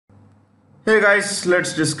Hey guys,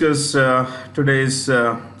 let's discuss today's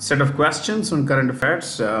set of questions on current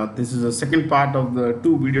affairs. This is the second part of the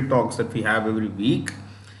two video talks that we have every week.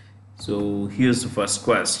 So here's the first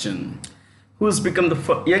question. Who has become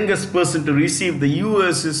the youngest person to receive the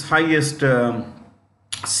US's highest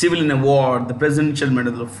civilian award, the Presidential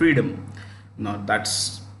Medal of Freedom? Now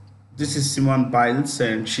this is Simone Biles,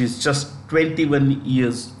 and she's just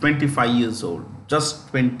 25 years old, just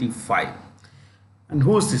 25. And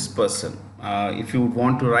who is this person? If you would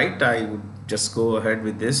want to write, I would just go ahead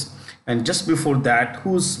with this. And just before that,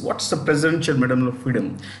 what's the Presidential Medal of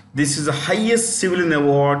Freedom? This is the highest civilian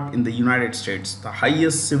award in the United States, the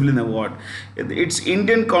highest civilian award. Its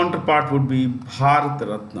Indian counterpart would be Bharat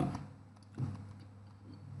Ratna.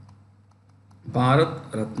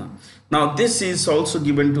 Bharat Ratna. Now this is also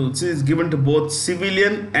given to both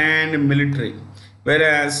civilian and military,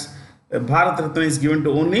 whereas Bharat Ratna is given to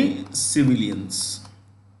only civilians.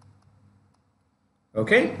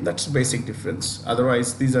 Okay, that's the basic difference.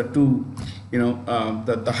 Otherwise, these are two,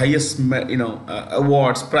 the highest,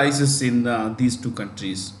 awards, prizes in these two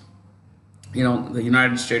countries, the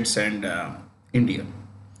United States and India.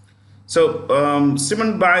 So,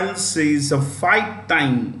 Simone Biles is a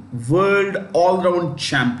five-time world all-round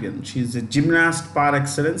champion. She's a gymnast par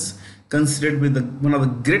excellence, considered one of the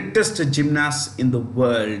greatest gymnasts in the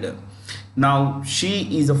world. Now,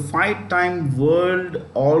 she is a five-time world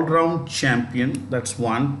all-round champion. That's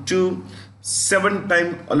one. Two,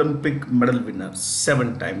 seven-time Olympic medal winner.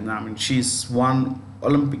 Seven-time. I mean, she's won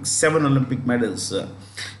seven Olympic medals.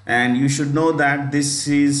 And you should know that this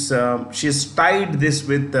is she has tied this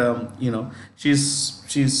with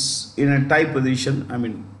she's in a tie position. I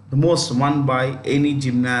mean, the most won by any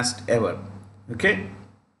gymnast ever. Okay.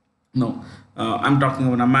 No, I'm talking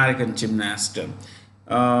of an American gymnast.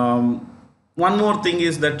 One more thing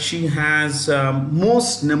is that she has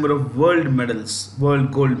most number of world medals,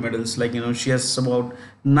 world gold medals. Like, she has about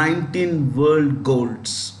 19 world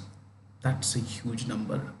golds. That's a huge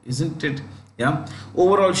number, isn't it? Yeah.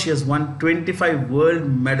 Overall, she has won 25 world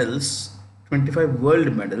medals,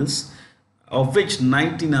 of which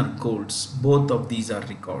 19 are golds. Both of these are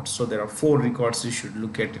records. So there are four records you should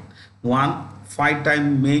look at it. One,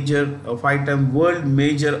 five-time world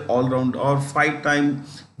major all-round, or five-time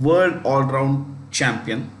world all-round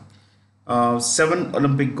champion. Seven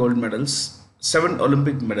Olympic medals.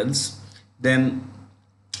 Then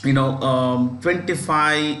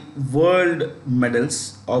 25 world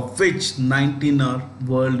medals, of which 19 are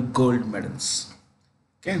world gold medals.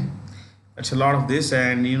 Okay, that's a lot of this.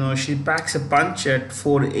 And she packs a punch at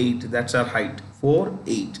 4'8". That's her height,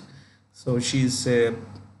 4'8". So she's a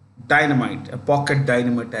dynamite, a pocket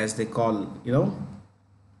dynamite, as they call.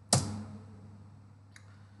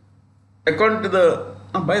 According to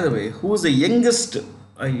by the way, who is the youngest?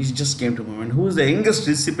 It just came to my mind. Who is the youngest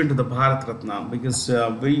recipient of the Bharat Ratna? Because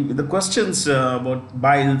the questions about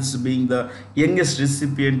Biles being the youngest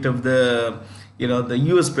recipient of the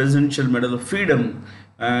U.S. Presidential Medal of Freedom,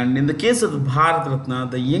 and in the case of the Bharat Ratna,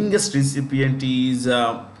 the youngest recipient is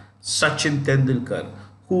Sachin Tendulkar,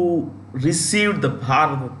 who received the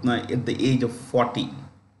Bharat Ratna at the age of 40. He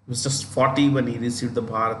was just 40 when he received the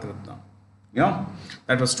Bharat Ratna.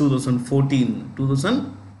 That was 2014.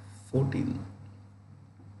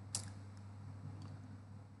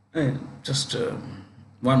 Just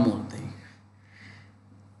one more thing.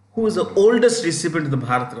 Who is the oldest recipient of the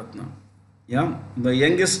Bharat Ratna? The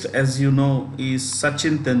youngest, as you know, is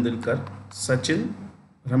Sachin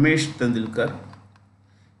Ramesh Tendulkar.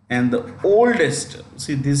 And the oldest,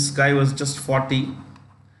 see, this guy was just 40.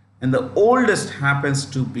 And the oldest happens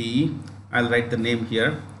to be, I'll write the name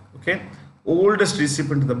here, okay? Oldest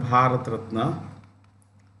recipient of the Bharat Ratna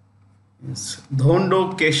is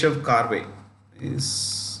Dhondo Keshav Karve.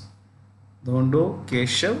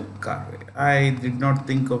 I did not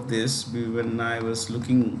think of this when I was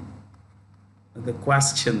looking at the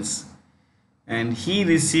questions. And he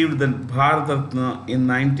received the Bharat Ratna in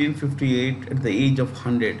 1958 at the age of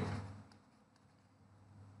 100.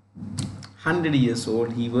 100 years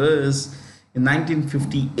old he was in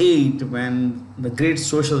 1958 when the great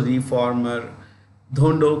social reformer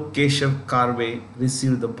Dhondo Keshav Karve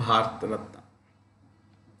received the Bharat Ratna.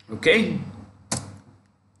 Okay.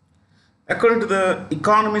 According to the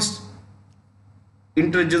Economist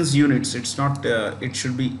Intelligence Units, it's not, it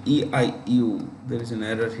should be EIU. There is an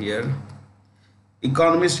error here.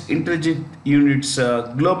 Economist Intelligence Units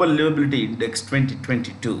Global Livability Index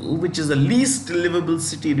 2022, which is the least livable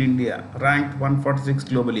city in India, ranked 146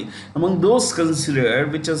 globally. Among those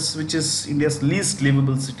considered, which is India's least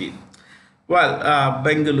livable city, Well,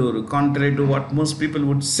 Bengaluru, contrary to what most people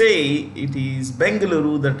would say, it is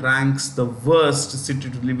Bengaluru that ranks the worst city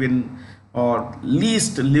to live in or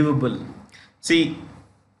least livable. See,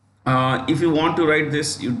 if you want to write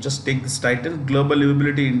this, you just take this title: Global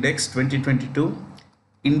Livability Index 2022,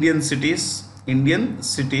 Indian cities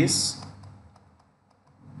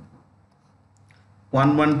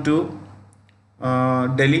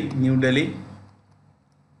 112, Delhi, New Delhi.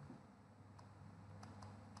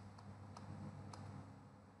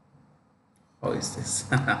 How is this?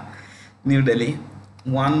 New Delhi,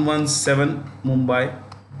 117, Mumbai.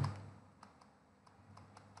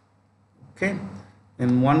 Okay,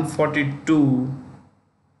 and 142,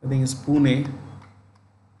 I think it's Pune.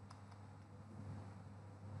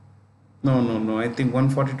 No, I think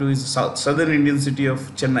 142 is the southern Indian city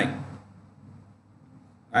of Chennai.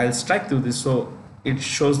 I'll strike through this so it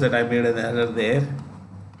shows that I made an error there.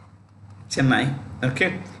 Chennai.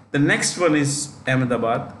 Okay, the next one is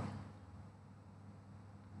Ahmedabad.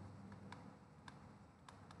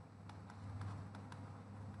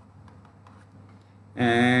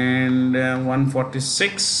 And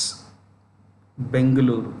 146,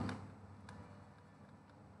 Bengaluru.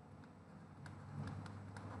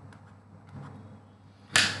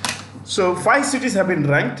 So 5 cities have been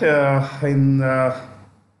ranked in the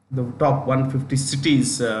top 150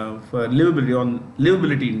 cities for livability on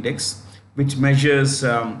livability index, which measures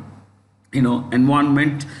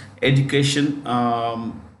environment, education,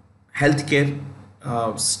 healthcare,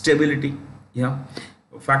 stability, yeah,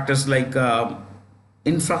 factors like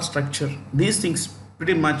infrastructure. These things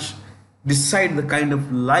pretty much decide the kind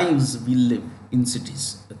of lives we live in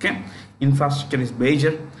cities. Okay, infrastructure is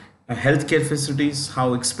major. Healthcare facilities,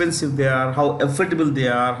 how expensive they are, how affordable they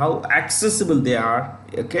are, how accessible they are.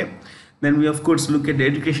 Okay, then we of course look at the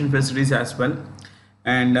education facilities as well.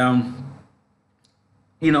 And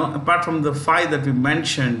apart from the 5 that we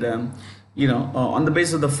mentioned, on the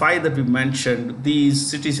basis of the 5 that we mentioned, these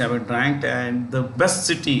cities have been ranked, and the best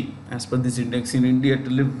city as per this index in India to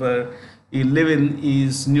live in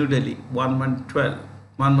is New Delhi, 112,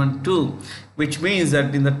 which means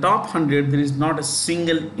that in the top 100 there is not a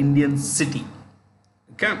single Indian city.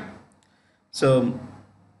 Okay, so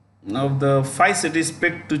now the 5 cities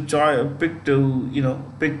picked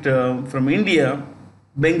from India,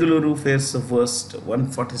 Bengaluru fares the worst,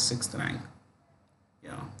 146th rank.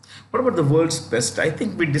 Yeah. What about the world's best? I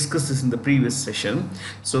think we discussed this in the previous session.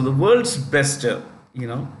 So the world's best,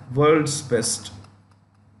 world's best.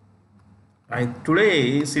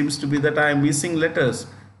 Today seems to be that I am missing letters,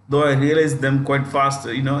 though I realize them quite fast.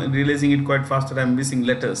 Realizing it quite fast that I am missing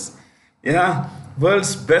letters. Yeah,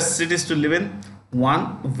 world's best cities to live in.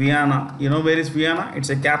 1, Vienna. You know where is Vienna? It's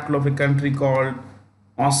a capital of a country called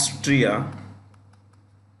Austria.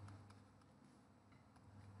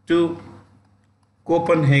 2,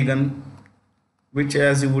 Copenhagen, which,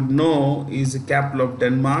 as you would know, is the capital of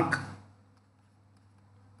Denmark.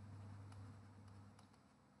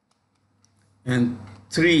 And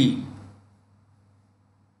 3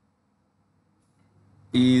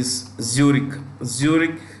 is Zurich.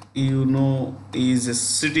 Zurich, is a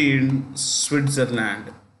city in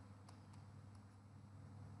Switzerland.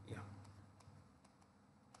 Yeah.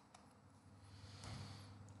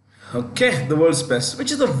 Okay, the world's best.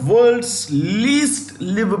 Which is the world's least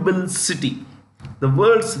livable city? The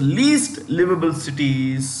world's least livable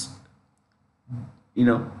city is,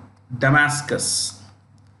 Damascus.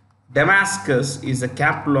 Damascus is the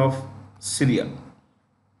capital of Syria.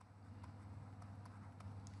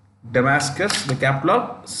 Damascus, the capital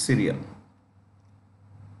of Syria.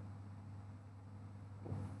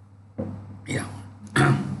 Yeah.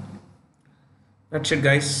 That's it,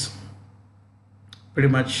 guys. Pretty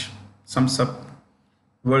much sums up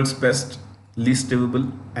world's best, least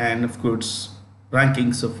livable, and of course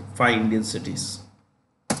rankings of 5 Indian cities.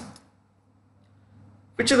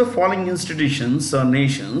 Which of the following institutions or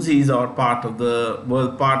nations are part of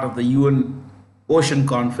the UN Ocean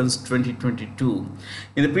Conference 2022?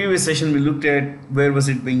 In the previous session, we looked at where was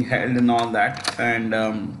it being held and all that, and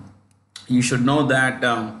you should know that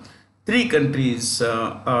 3 countries,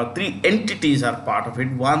 3 entities are part of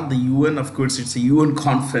it. One, the UN, of course, it's a UN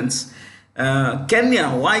conference. Kenya,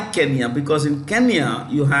 why Kenya? Because in Kenya,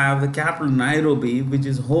 you have the capital Nairobi, which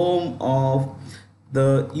is home of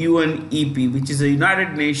the UNEP, which is the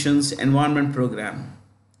United Nations Environment Program.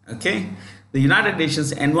 Okay, the United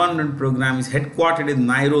Nations Environment Program is headquartered in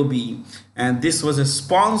Nairobi, and this was a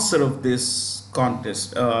sponsor of this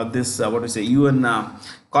contest, this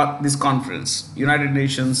conference, United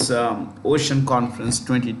Nations Ocean Conference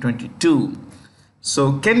 2022.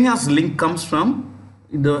 So Kenya's link comes from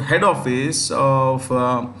the head office of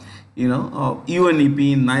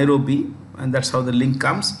UNEP in Nairobi, and that's how the link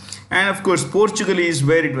comes. And of course, Portugal is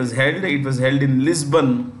where it was held. It was held in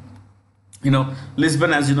Lisbon.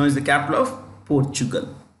 Lisbon, as you know, is the capital of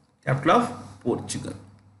Portugal. Capital of Portugal.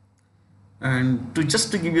 And to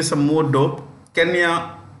give you some more dope,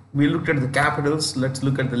 Kenya, we looked at the capitals. Let's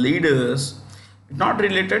look at the leaders. Not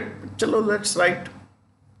related. Chalo, let's write.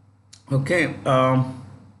 Okay.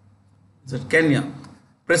 Is it Kenya?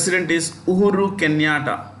 President is Uhuru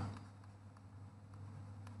Kenyatta.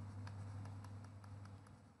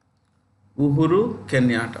 Uhuru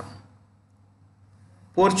Kenyatta.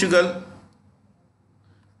 Portugal,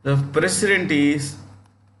 the president is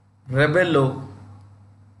Rebelo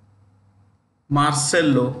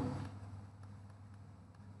Marcelo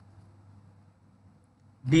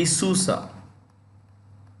de Sousa.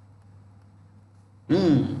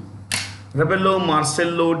 Rebelo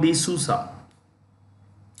Marcelo de Sousa.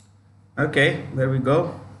 Okay, there we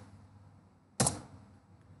go.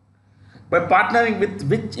 By partnering with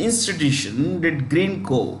which institution did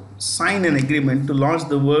Greenco sign an agreement to launch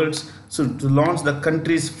the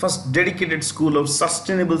country's first dedicated school of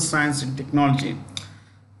sustainable science and technology?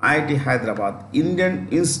 IIT Hyderabad, Indian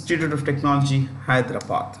Institute of Technology,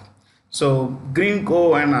 Hyderabad. So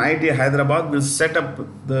Greenco and IIT Hyderabad will set up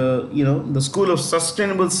the School of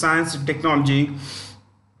Sustainable Science and Technology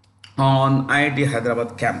on IIT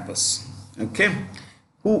Hyderabad campus. Okay.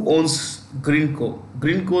 Who owns Greenco?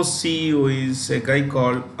 Greenco's CEO is a guy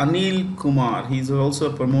called Anil Kumar. He is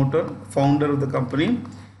also a promoter, founder of the company.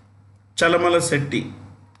 Chalamala Setti.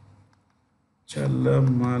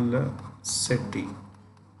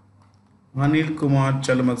 Anil Kumar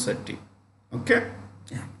Chalamala Setti. Okay?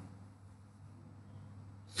 Yeah.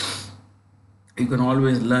 You can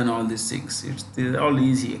always learn all these things. They're all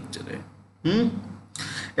easy actually.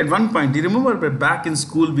 At one point, you remember back in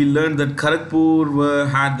school we learned that Kharagpur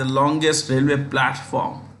had the longest railway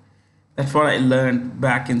platform. That's what I learned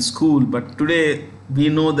back in school. But today we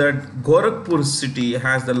know that Gorakhpur city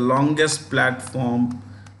has the longest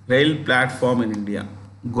rail platform in India.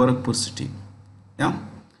 Gorakhpur city. Yeah.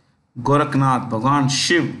 Gorakhnath, Bhagwan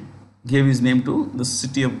Shiv gave his name to the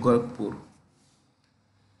city of Gorakhpur.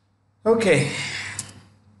 Okay.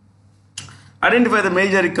 Identify the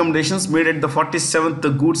major recommendations made at the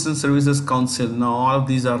 47th Goods and Services Council. Now, all of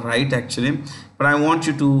these are right actually, but I want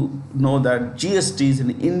you to know that GST is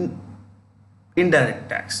an indirect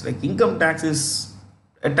tax. Like income tax is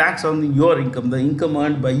a tax on your income, the income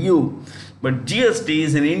earned by you. But GST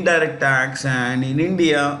is an indirect tax, and in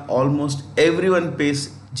India, almost everyone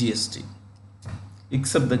pays GST,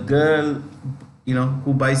 except the girl,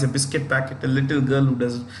 who buys a biscuit packet, a little girl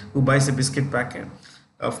who buys a biscuit packet.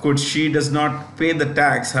 Of course, she does not pay the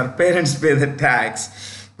tax. Her parents pay the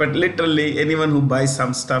tax. But literally, anyone who buys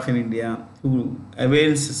some stuff in India, who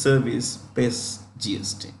avails service, pays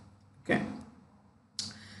GST. Okay.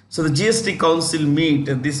 So the GST Council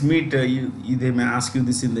they may ask you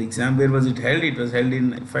this in the exam. Where was it held? It was held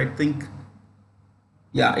in, if I think,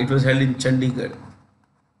 it was held in Chandigarh.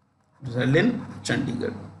 It was held in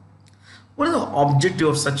Chandigarh. What is the objective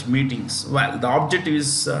of such meetings? Well, the objective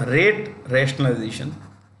is rate rationalization.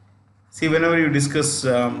 See, whenever you discuss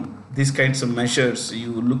these kinds of measures,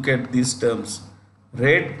 you look at these terms.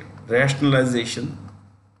 Rate rationalization.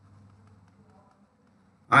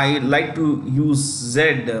 I like to use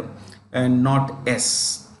Z and not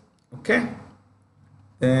S. Okay.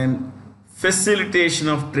 Then facilitation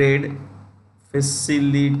of trade.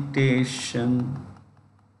 Facilitation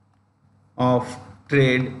of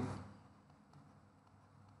trade.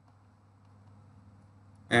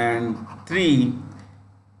 And 3,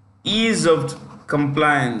 ease of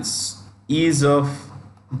compliance, ease of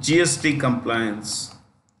GST compliance,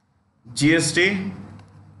 GST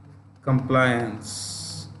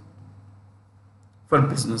compliance for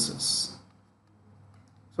businesses.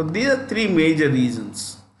 So these are 3 major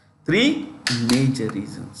reasons. 3 major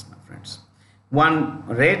reasons, my friends. 1,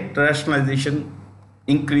 rate rationalization,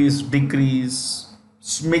 increase, decrease,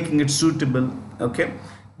 making it suitable. Okay.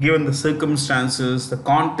 Given the circumstances, the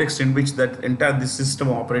context in which this system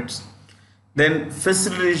operates. Then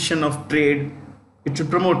facilitation of trade, it should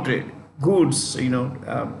promote trade, goods,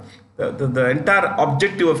 the entire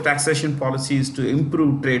objective of taxation policy is to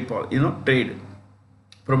improve trade, trade,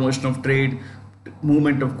 promotion of trade,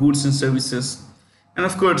 movement of goods and services. And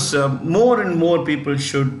of course, more and more people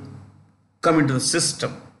should come into the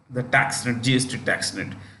system, the tax net, GST tax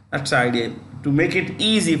net. That's the idea, to make it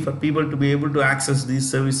easy for people to be able to access these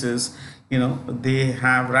services. They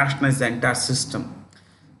have rationalized the entire system.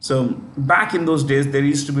 So back in those days, there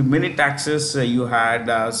used to be many taxes. You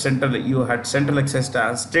had central excess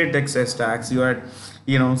tax, state excess tax, you had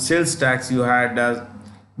sales tax, you had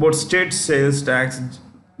both state sales tax,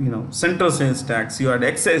 central sales tax, you had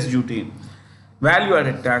excise duty, value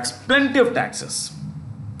added tax, plenty of taxes.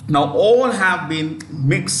 Now all have been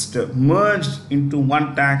mixed, merged into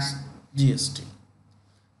one tax, GST.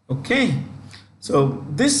 Okay. So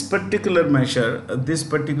this particular measure, this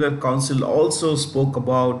particular council also spoke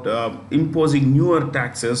about imposing newer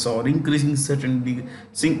taxes or increasing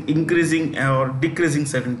increasing or decreasing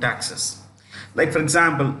certain taxes. Like for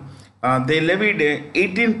example, they levied a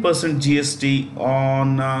 18% GST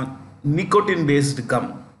on nicotine based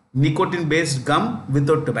gum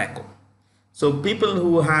without tobacco. So people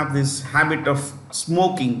who have this habit of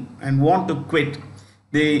smoking and want to quit,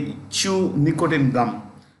 they chew nicotine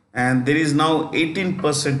gum, and there is now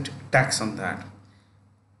 18% tax on that.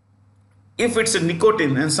 If it's a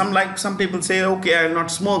nicotine, and some people say, okay, I will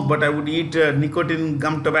not smoke, but I would eat nicotine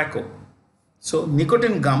gum tobacco. So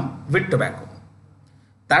nicotine gum with tobacco,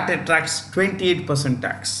 that attracts 28%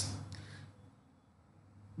 tax.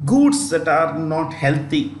 Goods that are not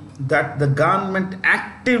healthy, that the government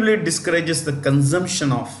actively discourages the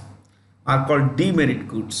consumption of, are called demerit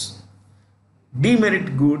goods.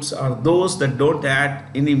 Demerit goods are those that don't add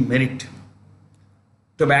any merit.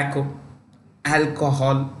 Tobacco,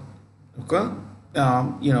 alcohol, okay?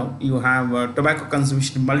 You have tobacco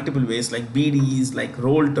consumption in multiple ways, like BDs, like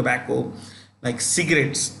rolled tobacco, like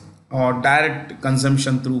cigarettes, or direct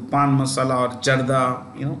consumption through pan masala or jarda,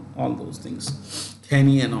 all those things,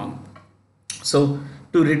 henny and all. So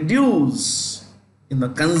to reduce the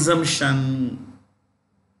consumption,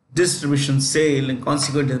 distribution, sale, and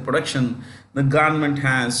consequently production, the government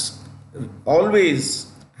has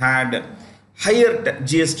always had higher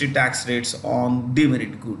GST tax rates on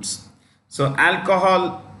demerit goods. So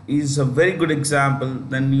alcohol is a very good example.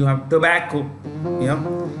 Then you have tobacco,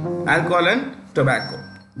 alcohol and tobacco.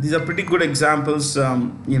 These are pretty good examples,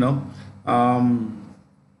 when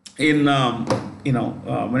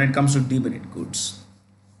it comes to demerit goods.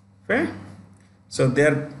 Fair? So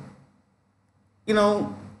there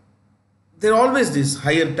are always these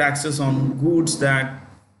higher taxes on goods that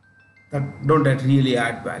don't really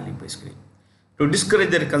add value, basically. To discourage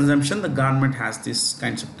their consumption, the government has these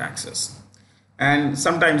kinds of taxes. And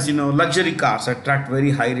sometimes, luxury cars attract very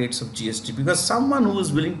high rates of GST, because someone who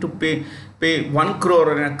is willing to pay 1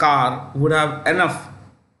 crore in a car would have enough,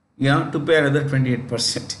 to pay another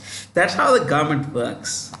 28%. That's how the government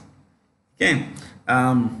works. Okay.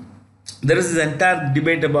 There is this entire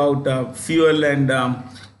debate about fuel and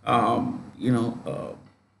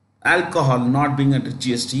alcohol not being under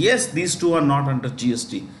GST. Yes, these two are not under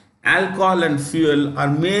GST. Alcohol and fuel are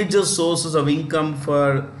major sources of income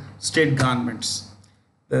for state governments.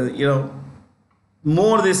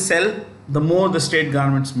 More they sell, the more the state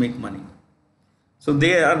governments make money. So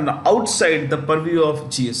they are outside the purview of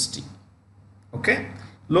GST. Okay,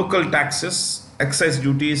 local taxes, excise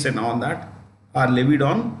duties, and all that are levied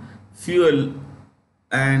on fuel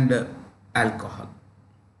and alcohol.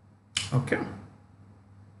 Okay,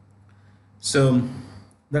 so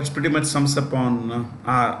that's pretty much sums up on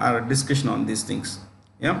our discussion on these things.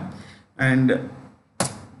 Yeah, and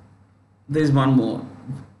there is one more.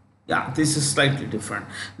 Yeah, this is slightly different.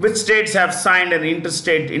 Which states have signed an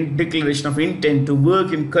interstate declaration of intent to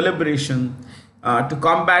work in collaboration to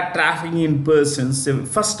combat trafficking in persons? The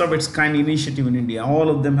first of its kind initiative in India. All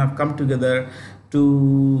of them have come together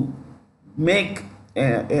to make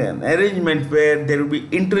an arrangement where there will be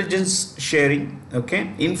intelligence sharing,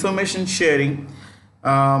 okay, information sharing,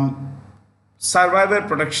 survivor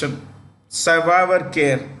protection, survivor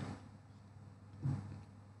care.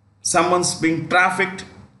 Someone's being trafficked.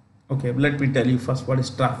 Okay, let me tell you first what is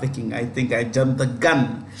trafficking. I think I jumped the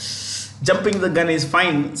gun. Jumping the gun is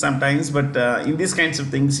fine sometimes, but in these kinds of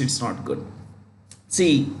things, it's not good.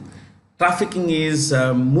 See, trafficking is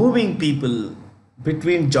moving people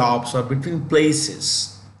between jobs or between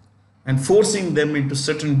places and forcing them into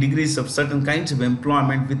certain degrees of certain kinds of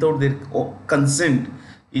employment without their consent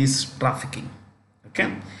is trafficking.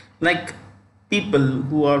 Okay, like people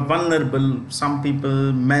who are vulnerable, some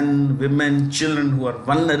people, men, women, children who are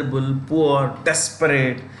vulnerable, poor,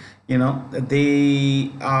 desperate,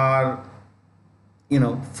 they are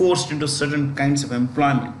forced into certain kinds of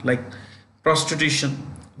employment, like prostitution,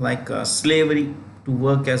 like slavery, to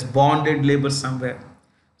work as bonded labor somewhere.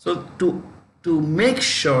 So to make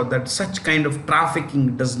sure that such kind of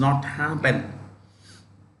trafficking does not happen,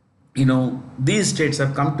 these states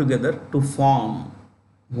have come together to form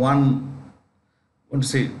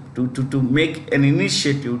to make an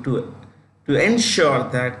initiative to ensure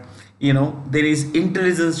that there is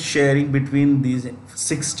intelligence sharing between these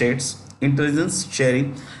 6 states, intelligence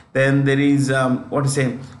sharing, Then there is what to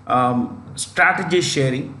say, strategy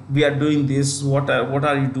sharing. We are doing this. What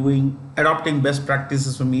are you doing? Adopting best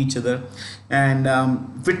practices from each other, and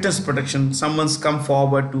witness protection. Someone's come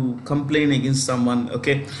forward to complain against someone.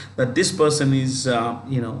 Okay, that this person is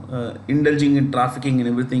indulging in trafficking and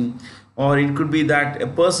everything, or it could be that a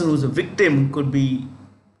person who's a victim could be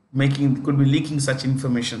leaking such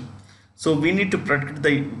information. So we need to protect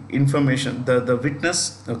the information, the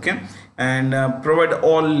witness, okay, and provide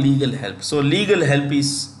all legal help. So legal help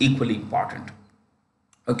is equally important,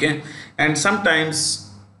 okay. And sometimes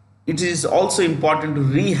it is also important to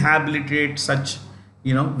rehabilitate such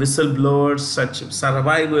whistleblowers, such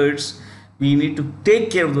survivors. We need to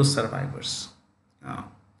take care of those survivors. Uh,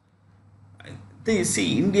 they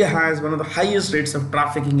see India has one of the highest rates of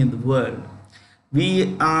trafficking in the world.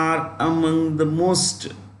 We are among the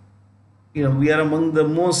most, we are among the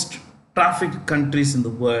most trafficked countries in the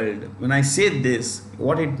world. When I say this,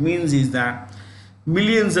 what it means is that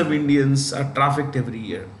millions of Indians are trafficked every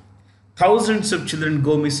year. Thousands of children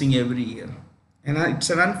go missing every year. And it's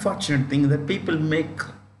an unfortunate thing that people make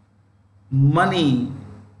money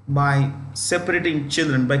by separating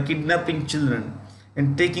children, by kidnapping children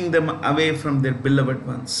and taking them away from their beloved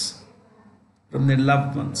ones, from their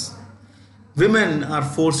loved ones. Women are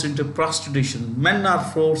forced into prostitution, men are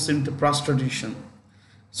forced into prostitution.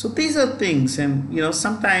 So these are things, and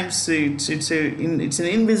sometimes it's an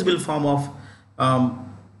invisible form of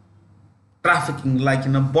trafficking, like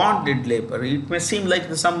bonded labor. It may seem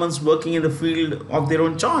like someone's working in the field of their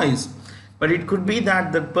own choice, but it could be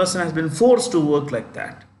that the person has been forced to work like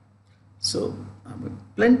that. So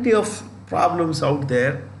plenty of problems out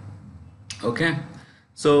there, okay.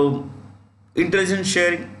 So intelligence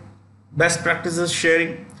sharing, best practices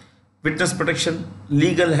sharing, witness protection,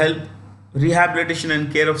 legal help, rehabilitation and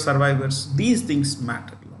care of survivors, these things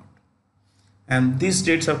matter a lot. And these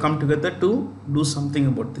states have come together to do something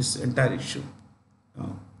about this entire issue.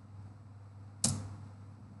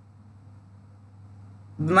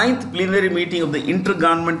 The ninth plenary meeting of the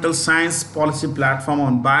Intergovernmental Science Policy Platform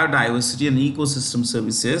on Biodiversity and Ecosystem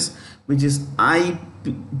Services, which is IPBES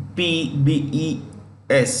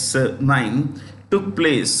 9, took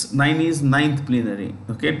place. 9 is ninth plenary,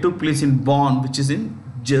 okay, took place in Bonn, which is in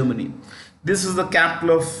Germany. This is the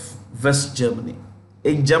capital of West Germany.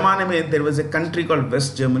 In Jamane mein, there was a country called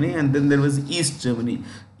West Germany, and then there was East Germany.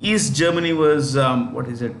 East Germany was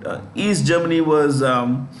East Germany was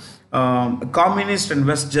a communist, and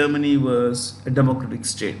West Germany was a democratic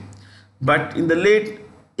state. But in the late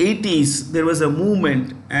 80s, there was a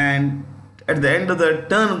movement, and at the end of the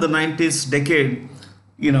turn of the 90s decade,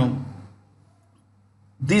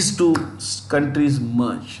 these two countries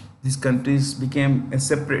merged. These countries became a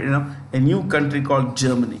separate, a new country called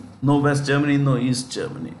Germany. No West Germany, no East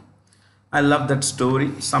Germany. I love that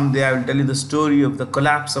story. Someday I will tell you the story of the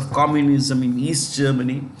collapse of communism in East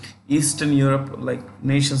Germany, Eastern Europe, like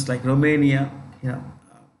nations like Romania.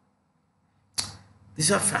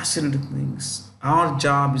 These are fascinating things. Our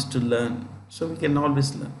job is to learn, so we can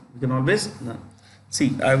always learn. We can always learn.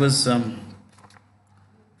 See, I was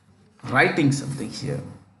writing something here.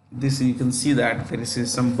 This, you can see that there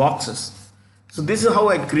is some boxes. So this is how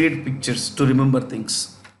I create pictures to remember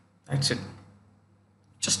things. That's it.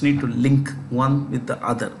 Just need to link one with the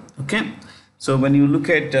other. Okay. So when you look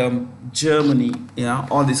at Germany,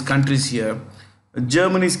 all these countries here,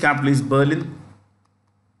 Germany's capital is Berlin.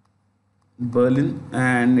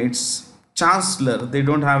 And its chancellor, they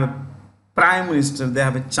don't have a prime minister, they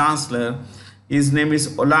have a chancellor. His name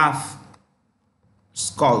is Olaf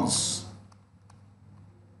Scholz.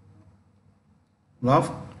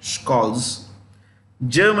 Olaf Scholz.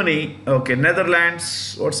 Germany, okay,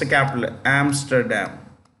 Netherlands, what's the capital? Amsterdam.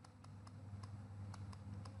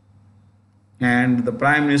 And the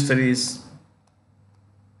prime minister is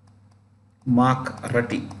Mark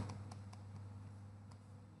Rutte.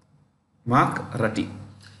 Mark Rutte.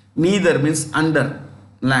 Neither means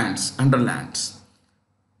underlands.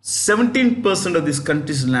 17% of this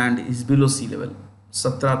country's land is below sea level.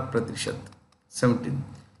 17%. 17.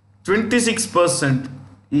 26%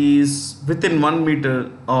 is within 1 meter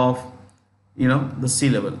of the sea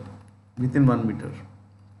level. Within 1 meter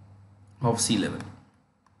of sea level.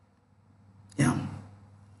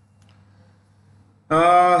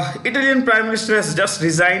 Italian Prime Minister has just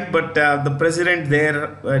resigned, but the president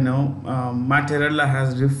there, Mattarella,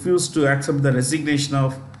 has refused to accept the resignation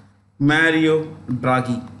of Mario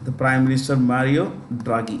Draghi, the Prime Minister Mario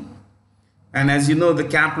Draghi. And as you know, the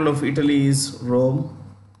capital of Italy is Rome.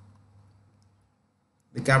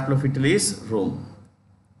 The capital of Italy is Rome.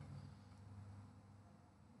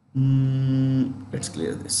 Let's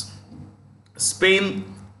clear this. Spain,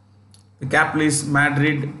 The capital is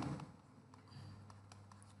Madrid,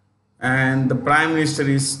 and the Prime Minister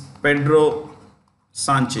is Pedro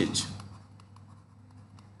Sanchez.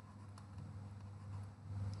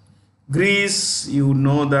 Greece, you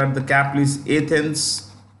know that the capital is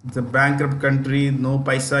Athens. It's a bankrupt country, no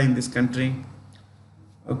paisa in this country.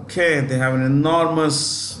 Okay, they have an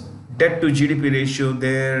enormous debt to GDP ratio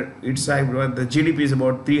there. It's the GDP is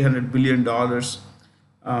about $300 billion.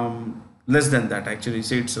 Less than that actually.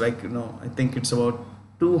 So it's like, I think it's about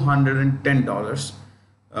 $210,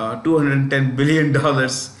 $210 billion,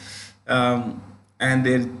 and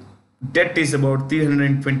their debt is about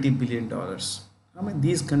 $320 billion. I mean,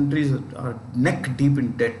 these countries are neck deep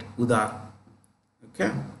in debt, Udar.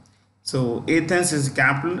 Okay, so Athens is the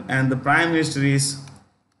capital, and the prime minister is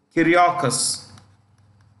Kyriakos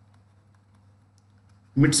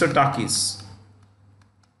Mitsotakis.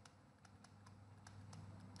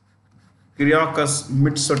 Kyriakos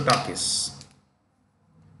Mitsotakis.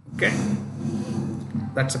 Okay,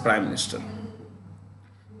 that's the prime minister.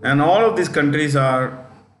 And all of these countries are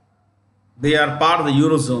part of the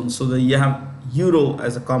eurozone, so they have euro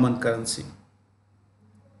as a common currency.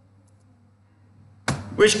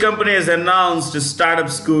 Which company has announced a startup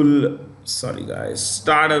school? Sorry guys,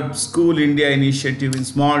 startup school India initiative in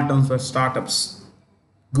small towns for startups?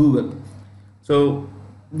 Google. So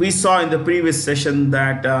we saw in the previous session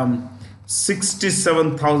that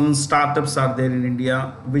 67,000 startups are there in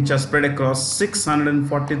India, which are spread across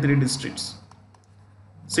 643 districts.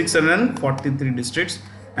 643 districts,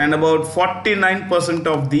 and about 49%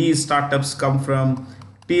 of these startups come from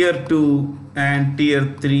tier 2 and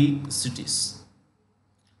tier 3 cities.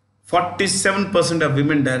 47% are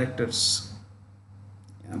women directors.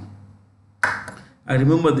 Yeah. I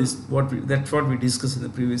remember this. That's what we discussed in the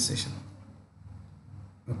previous session.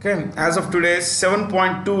 Okay, as of today,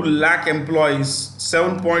 7.2 lakh employees,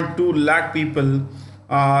 7.2 lakh people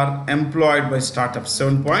are employed by startups.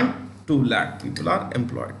 7.2 lakh people are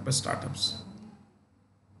employed by startups.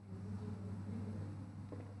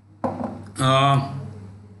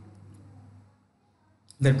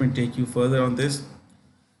 Let me take you further on this.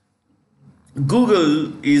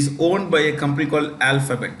 Google is owned by a company called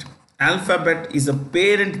Alphabet. Alphabet is a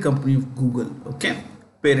parent company of Google. Okay,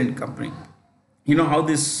 parent company. You know how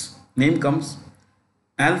this name comes?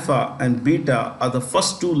 Alpha and beta are the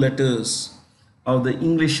first two letters of the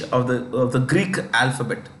English of the Greek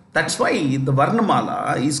alphabet. That's why the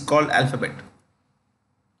Varnamala is called alphabet.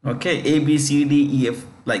 Okay, A, B, C, D, E, F,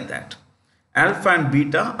 like that. Alpha and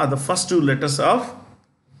beta are the first two letters of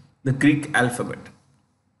the Greek alphabet.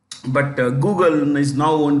 But Google is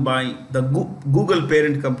now owned by the Google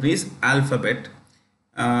parent company is Alphabet.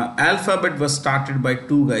 Alphabet was started by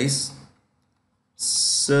two guys,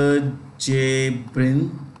 Sergey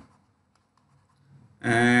Brin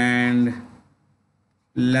and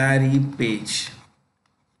Larry Page.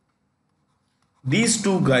 These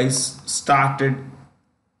two guys started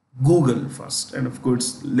Google first, and of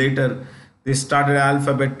course later they started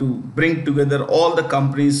Alphabet to bring together all the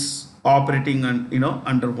companies operating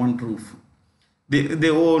under one roof. They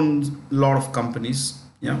own a lot of companies.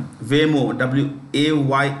 Yeah, Waymo,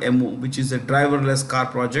 WAYMO, which is a driverless car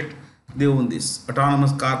project. They own this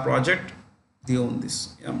autonomous car project. They own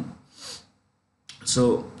this. Yeah.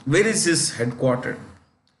 So where is this headquartered?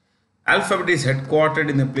 Alphabet is headquartered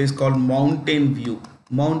in a place called Mountain View.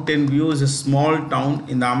 Mountain View is a small town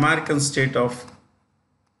in the American state of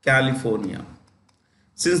California.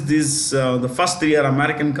 Since these the first three are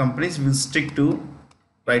American companies, we'll stick to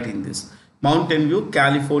writing this. Mountain View,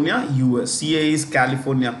 California, US. CA is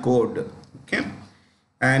California code. Okay.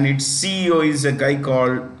 And its CEO is a guy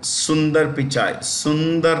called Sundar Pichai.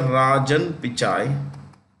 Sundar Rajan Pichai.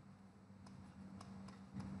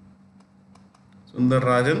 Sundar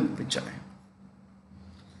Rajan Pichai.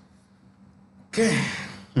 Okay.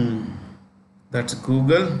 That's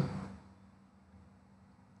Google.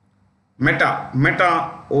 Meta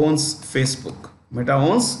owns Facebook. Meta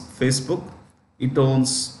owns Facebook. It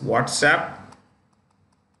owns WhatsApp.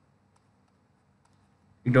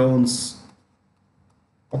 It owns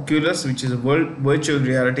Oculus, which is a virtual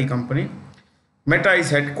reality company. Meta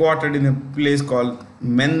is headquartered in a place called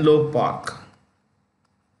Menlo Park.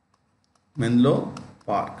 Menlo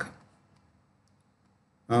Park.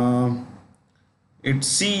 Menlo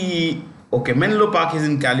Park is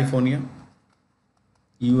in California,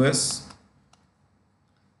 US.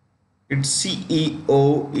 Its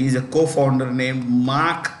CEO is a co-founder named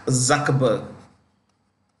Mark Zuckerberg.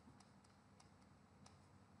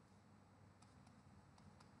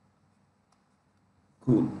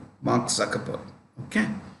 Cool, Mark Zuckerberg. Okay.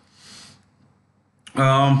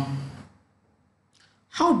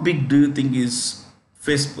 How big do you think is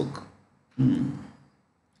Facebook?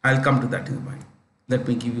 I'll come to that in a while. Let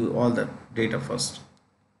me give you all that data first.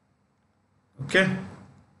 Okay.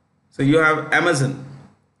 So you have Amazon.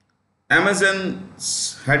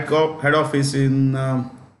 Amazon's head office in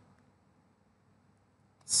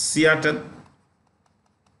Seattle,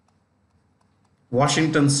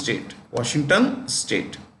 Washington State. Washington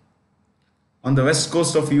State. On the west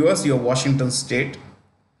coast of US, you have Washington State.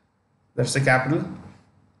 That's the capital.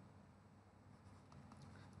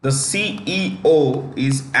 The CEO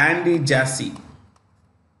is Andy Jassy.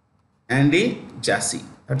 Andy Jassy.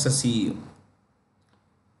 That's the CEO.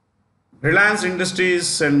 Reliance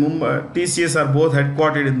Industries and Mumbai, TCS are both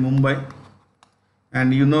headquartered in Mumbai.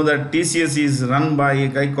 And you know that TCS is run by a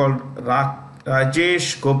guy called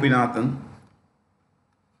Rajesh Gopinathan.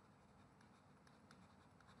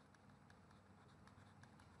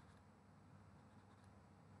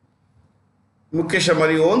 Mukesh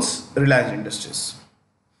Ambani owns Reliance Industries.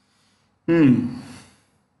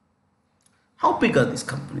 How big are these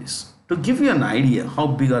companies? To give you an idea, how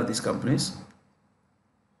big are these companies?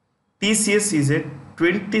 TCS is a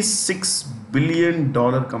 $26 billion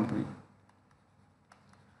company.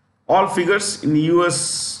 All figures in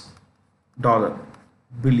US dollar,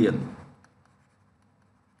 billion.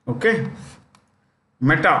 Okay.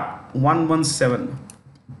 Meta, 117.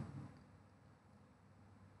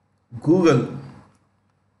 Google,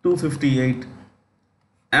 258.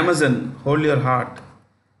 Amazon, hold your heart,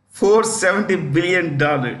 $470 billion.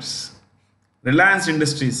 Reliance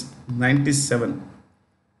Industries, 97.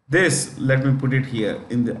 This, let me put it here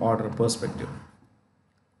in the order perspective.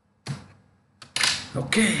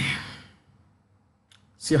 Okay.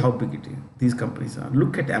 See how big it is. These companies are.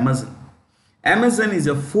 Look at Amazon. Amazon is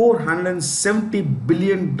a $470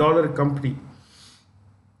 billion company.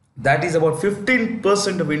 That is about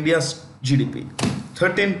 15% of India's GDP.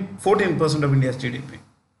 14% of India's GDP.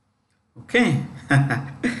 Okay.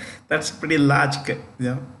 That's a pretty large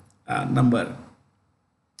number.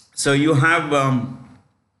 So you have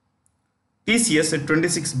TCS at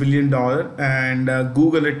 $26 billion and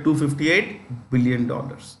Google at $258 billion.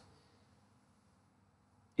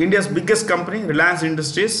 India's biggest company, Reliance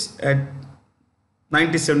Industries, at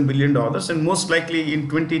 $97 billion, and most likely in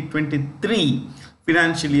 2023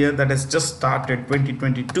 financial year that has just started,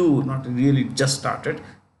 2022, not really just started,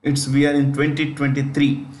 we are in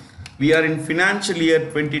 2023. We are in financial year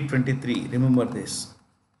 2023, remember this,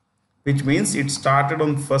 which means it started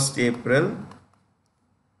on 1st April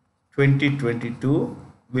 2022,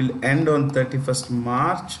 will end on 31st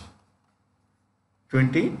March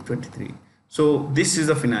 2023. So this is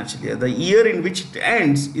a financial year. The year in which it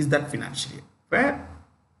ends is that financial year. Fair?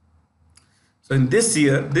 So in this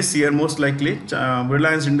year most likely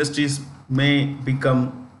Reliance Industries may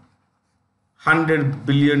become $100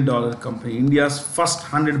 billion company, India's first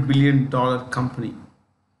 $100 billion company.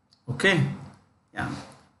 Okay, yeah,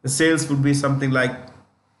 the sales would be something like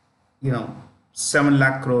 7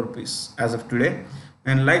 lakh crore rupees as of today,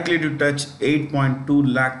 and likely to touch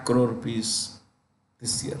 8.2 lakh crore rupees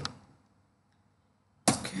this year.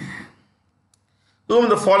 Okay. Whom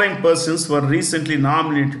the following persons were recently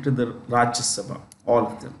nominated to the Rajya Sabha? All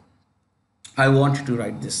of them. I want you to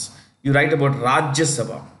write this. You write about Rajya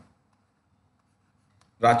Sabha.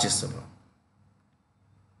 Rajya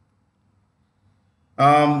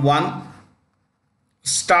Sabha. One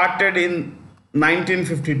started in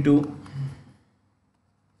 1952.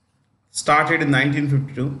 Started in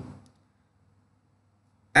 1952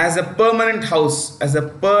 as a permanent house. As a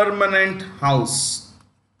permanent house.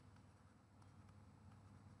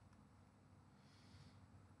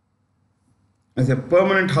 As a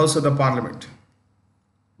permanent house of the parliament.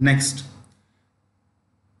 Next,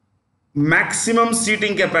 maximum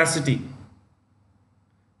seating capacity.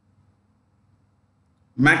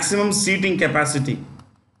 Maximum seating capacity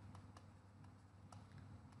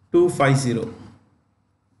 250.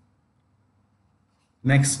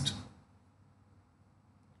 Next,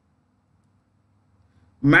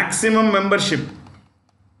 maximum membership.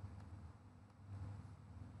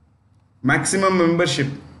 Maximum membership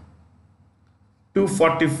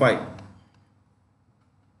 245.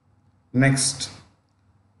 Next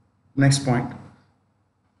point,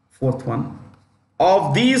 fourth one.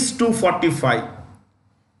 Of these 245,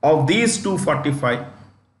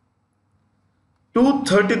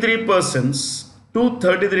 233 persons,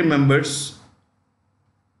 233 members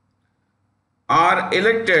are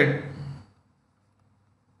elected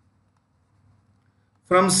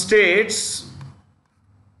from states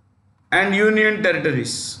and union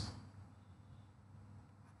territories.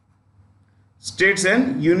 States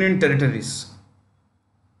and union territories.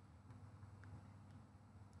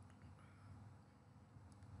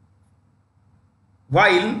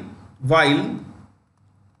 while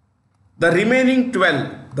the remaining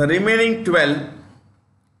 12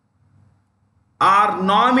 are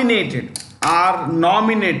nominated,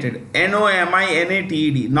 nominated,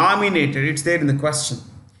 nominated, it's there in the question,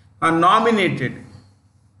 are nominated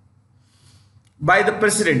by the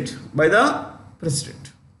president,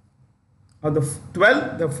 of the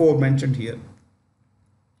 12, the 4 mentioned here.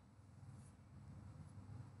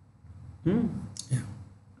 Yeah.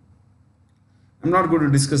 I'm not going to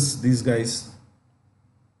discuss these guys.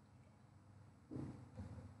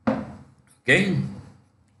 Okay.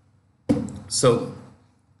 So,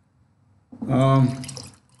 I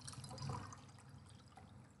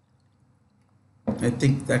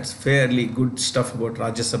think that's fairly good stuff about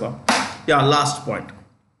Rajya Sabha. Yeah, last point.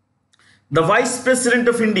 The Vice President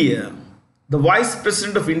of India,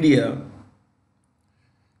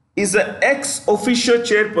 is an ex officio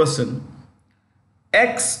chairperson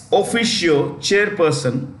of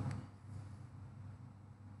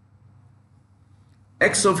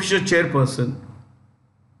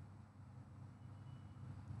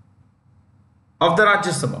the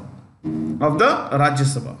Rajya Sabha.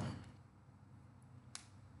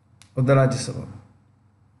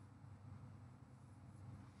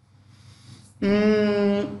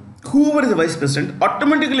 Whoever is the vice president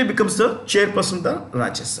automatically becomes the chairperson of the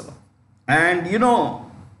Rajya Sabha. And you know,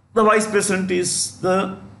 the vice president is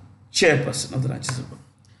the chairperson of the Rajya Sabha.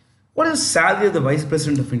 What is the salary of the vice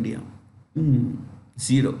president of India?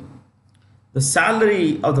 Zero. The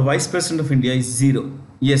salary of the vice president of India is zero.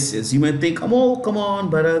 Yes, you may think, oh, come on,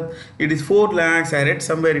 Bharat, it is 4 lakhs. I read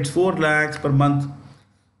somewhere it's 4 lakhs per month.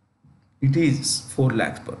 It is 4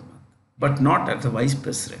 lakhs per month, but not as a vice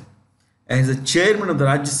president. As a chairman of the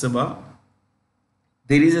Rajya Sabha,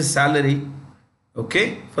 there is a salary,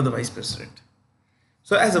 okay, for the vice president.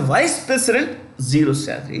 So as a vice president, zero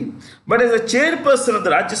salary. But as a chairperson of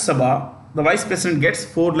the Rajya Sabha, the vice president gets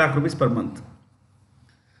 4 lakh rupees per month.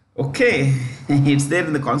 Okay, it's there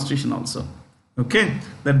in the constitution also. Okay,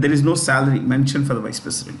 that there is no salary mentioned for the vice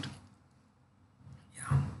president.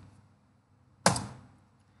 Yeah.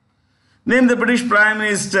 Name the British Prime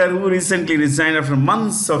Minister who recently resigned after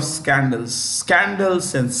months of scandals.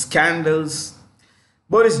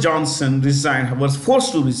 Boris Johnson was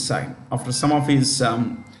forced to resign after some of his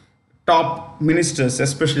top ministers,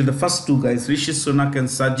 especially the first 2 guys, Rishi Sunak and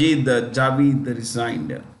Sajid Javid,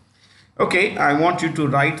 resigned. Okay, I want you to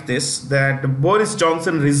write this, that Boris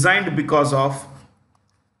Johnson resigned because of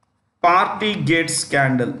Partygate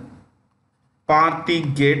scandal.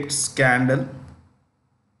 Partygate scandal.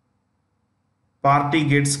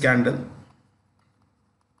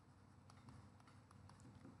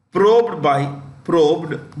 Probed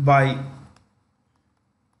by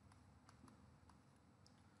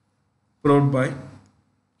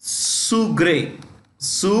Sue Gray.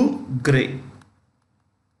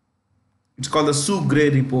 It's called the Sue Gray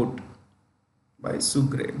report by Sue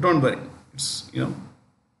Gray. Don't worry, it's, you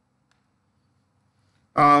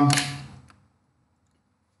know,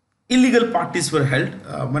 illegal parties were held.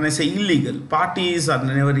 When I say illegal, parties are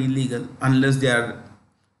never illegal unless they are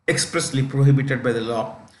expressly prohibited by the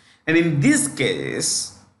law. And in this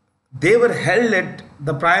case, they were held at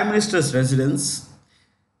the Prime Minister's residence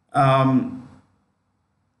when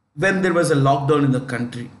there was a lockdown in the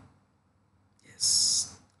country.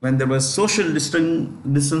 Yes, when there was social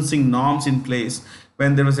distancing norms in place,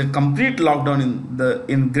 when there was a complete lockdown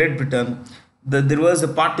in Great Britain, there was a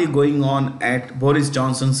party going on at Boris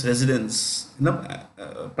Johnson's residence,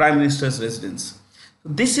 Prime Minister's residence.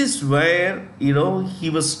 This is where, he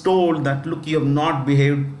was told that, look, you have not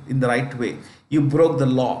behaved in the right way. You broke the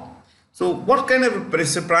law. So what kind of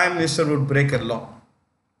a Prime Minister would break a law?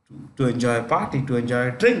 To enjoy a party, to enjoy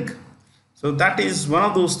a drink. So that is one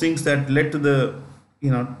of those things that led to the,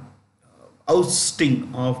 ousting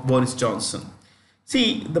of Boris Johnson.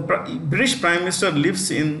 See, the British Prime Minister lives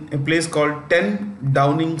in a place called 10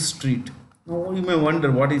 Downing Street. Now you may wonder,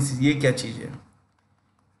 what is ye kya cheez hai?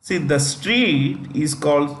 See, the street is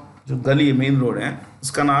called, जो गली है main road है,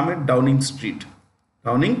 उसका नाम है Downing Street.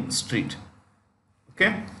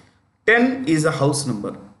 Okay, 10 is a house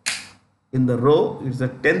number. In the row, it's the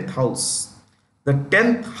 10th house. The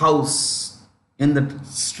 10th house in the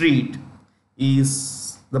street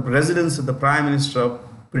is the residence of the Prime Minister of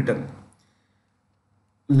Britain.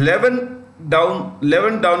 11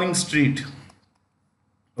 Downing Street,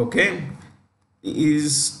 okay,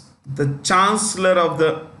 is the Chancellor of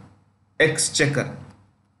the Exchequer.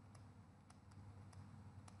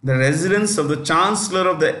 The residence of the Chancellor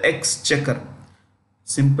of the Exchequer.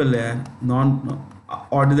 Simple,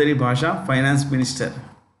 ordinary bhasha, Finance Minister.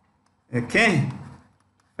 Okay,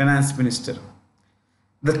 Finance Minister.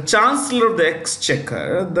 The Chancellor of the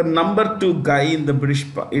Exchequer, the number two guy in the British,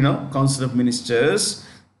 Council of Ministers,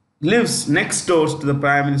 lives next door to the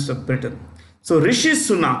Prime Minister of Britain. So Rishi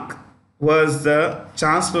Sunak was the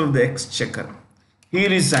Chancellor of the Exchequer. He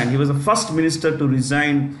resigned. He was the first minister to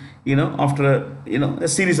resign, after a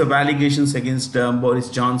series of allegations against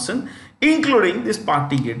Boris Johnson, including this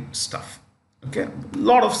Partygate stuff. Okay, a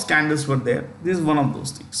lot of scandals were there. This is one of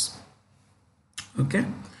those things. Okay.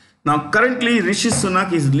 Now, currently, Rishi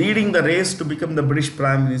Sunak is leading the race to become the British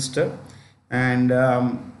Prime Minister, and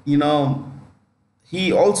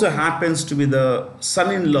he also happens to be the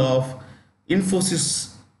son-in-law of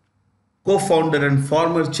Infosys co-founder and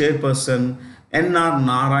former chairperson N.R.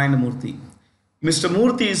 Narayana Murthy. Mr.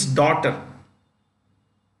 Murthy's daughter,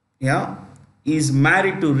 is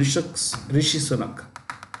married to Rishi Sunak.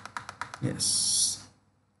 Yes.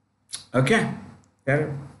 Okay.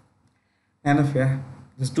 Yeah. Enough. Yeah.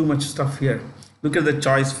 There's too much stuff here. Look at the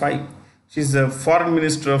choice 5. She's the foreign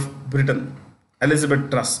minister of Britain,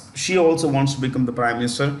 Elizabeth Truss. She also wants to become the prime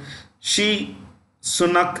minister. She,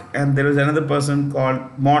 Sunak, and there is another person called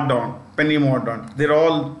Mordaunt, Penny Mordaunt. They're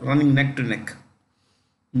all running neck to neck.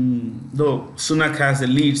 Though Sunak has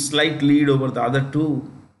a slight lead over the other two,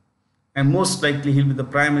 and most likely he'll be the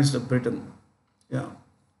prime minister of Britain. Yeah.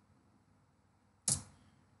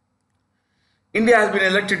 India has been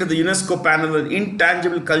elected to the UNESCO panel on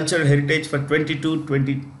Intangible Cultural Heritage for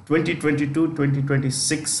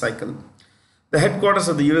 2022-2026 cycle. The headquarters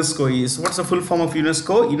of the UNESCO is, what's the full form of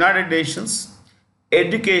UNESCO? United Nations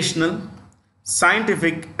Educational,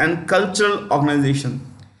 Scientific and Cultural Organization.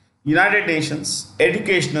 United Nations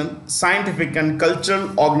Educational, Scientific and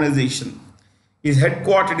Cultural Organization is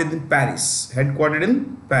headquartered in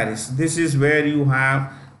Paris. This is where you have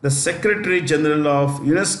the Secretary General of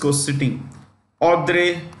UNESCO sitting,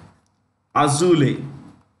 Audrey Azoulay.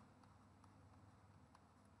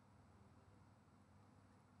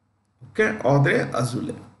 Okay, Audrey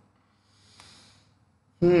Azoulay.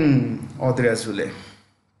 Audrey Azoulay.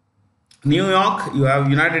 New York, you have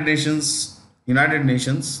United Nations.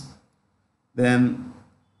 Then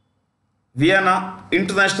Vienna,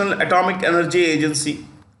 International Atomic Energy Agency.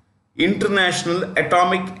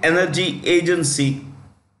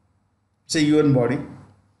 It's a UN body.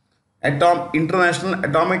 International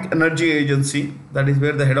Atomic Energy Agency, that is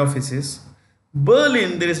where the head office is.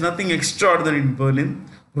 Berlin, there is nothing extraordinary in Berlin.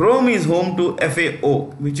 Rome is home to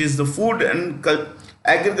FAO, which is the Food and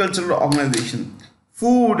Agricultural Organization.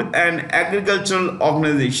 Food and Agricultural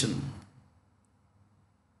Organization.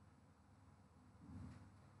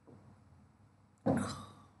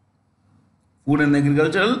 Food and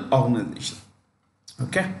Agricultural Organization.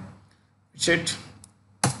 Okay, that's it.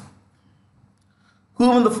 Who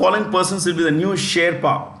among the following persons will be the new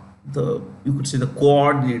Sherpa? You could say the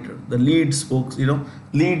coordinator, the lead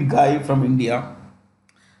lead guy from India.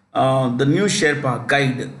 The new Sherpa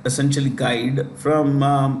essentially guide for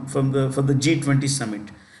the G20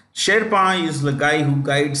 summit. Sherpa is the guy who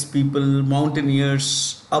guides people,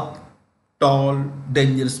 mountaineers, up tall,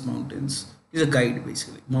 dangerous mountains. He's a guide,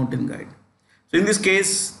 basically, mountain guide. So in this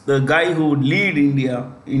case, the guy who would lead India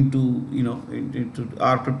into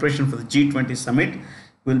our preparation for the G20 summit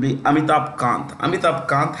will be Amitabh Kant. Amitabh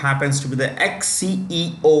Kant happens to be the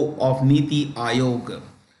ex-CEO of Niti Aayog,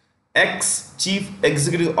 ex-Chief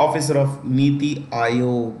Executive Officer of Niti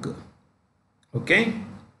Aayog. Okay,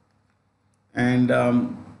 and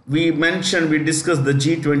we discussed the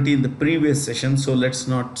G20 in the previous session, so let's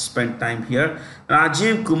not spend time here.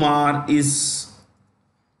 Rajiv Kumar,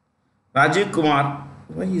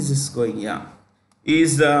 why is this going? Yeah,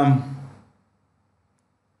 is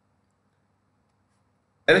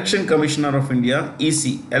Election Commissioner of India,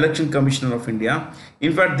 EC, Election Commissioner of India.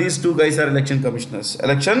 In fact, these two guys are Election Commissioners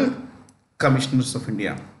of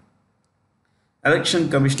India.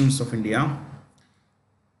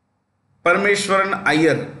 Parameswaran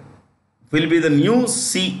Iyer will be the new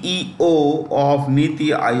CEO of Niti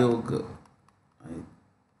Aayog. I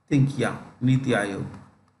think, yeah, Niti Aayog.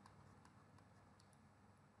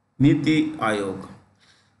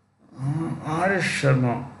 R.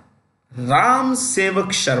 Sharma. Ram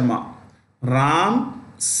Sevak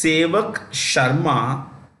Sharma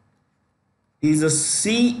is the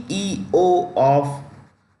CEO of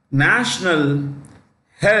National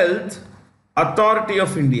Health Authority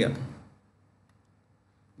of India.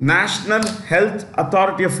 National Health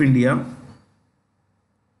Authority of India.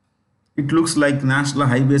 It looks like National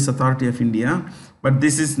Highways Authority of India, but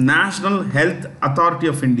this is National Health Authority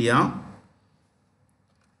of India.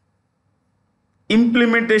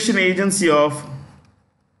 Implementation Agency of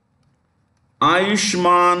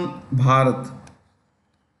Ayushman Bharat.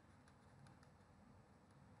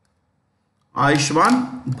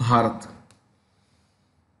 Ayushman Bharat.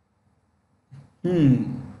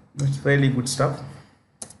 That's fairly good stuff.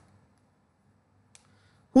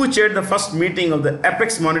 Who chaired the first meeting of the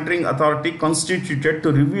Apex Monitoring Authority constituted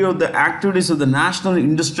to review the activities of the National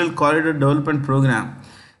Industrial Corridor Development Program?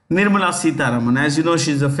 Nirmala Sitharaman. As you know,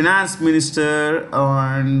 she's the finance minister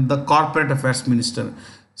and the corporate affairs minister.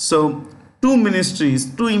 So, two ministries,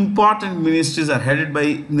 two important ministries are headed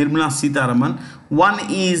by Nirmala Sitharaman. One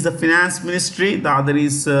is the finance ministry, the other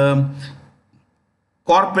is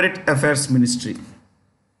corporate affairs ministry.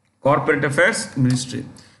 Corporate affairs ministry.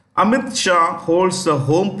 Amit Shah holds the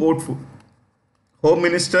home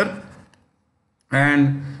minister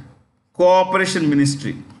and cooperation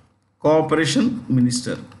ministry. Cooperation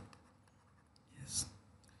minister. Yes.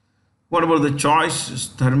 What about the choices?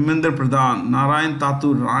 Dharmendra Pradhan, Narayan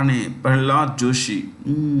Tatu Rane, Prahlad Joshi.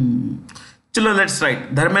 Chalo, let's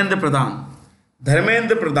write. Dharmendra Pradhan.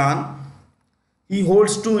 Dharmendra Pradhan, he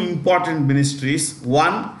holds two important ministries.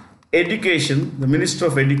 One, education, the Minister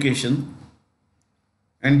of Education.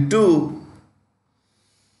 And two,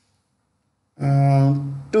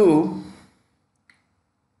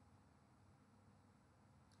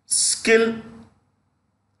 skill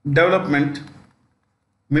development,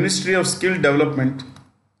 Ministry of Skill Development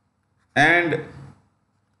and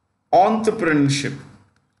entrepreneurship.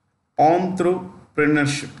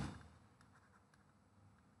 Entrepreneurship.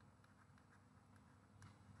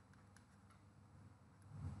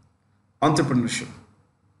 Entrepreneurship.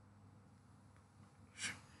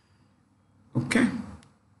 Okay.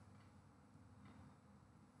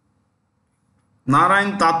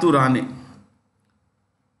 Narayan Tatu Rane,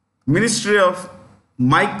 Ministry of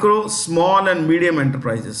Micro, Small and Medium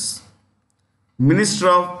Enterprises. Minister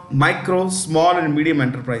of Micro, Small and Medium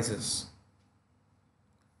Enterprises.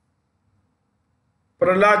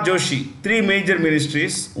 Prahlad Joshi, three major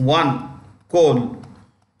ministries. One, coal.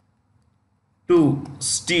 Two,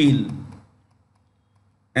 steel.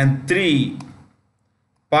 And three,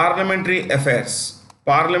 parliamentary affairs.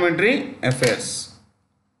 Parliamentary affairs.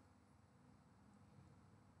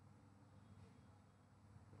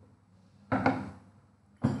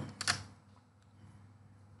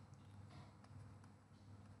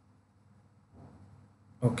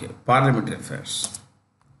 Okay, parliamentary affairs.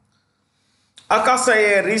 Akasa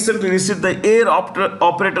Air recently received the Air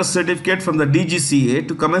Operator Certificate from the DGCA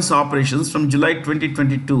to commence operations from July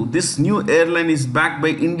 2022. This new airline is backed by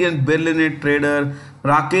Indian Berliner trader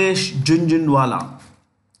Rakesh Jhunjhunwala.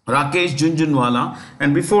 Rakesh Jhunjhunwala,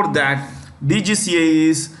 and before that, DGCA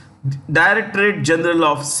is Directorate General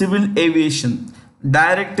of Civil Aviation.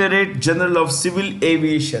 Directorate General of Civil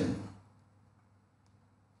Aviation.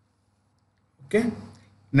 Okay,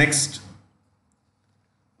 next.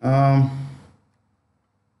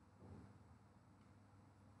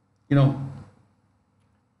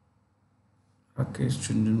 Rakesh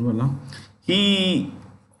Jhunjhunwala, he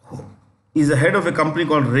is the head of a company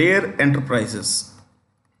called Rare Enterprises.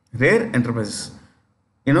 Rare Enterprises.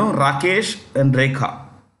 Rakesh and Rekha.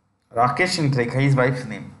 Rakesh and Rekha, his wife's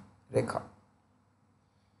name, Rekha.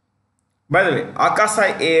 By the way,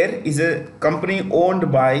 Akasa Air is a company owned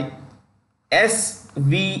by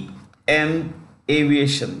SVN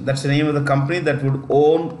Aviation. That's the name of the company that would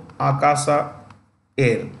own Akasa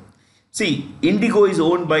Air. See, Indigo is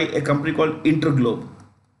owned by a company called Interglobe.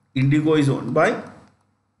 Indigo is owned by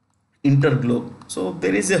Interglobe. So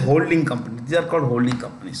there is a holding company. These are called holding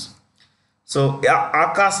companies. So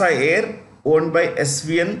Akasa Air owned by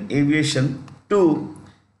SVN Aviation. Two,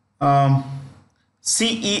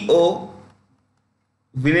 CEO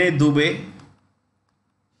Vinay Dubey.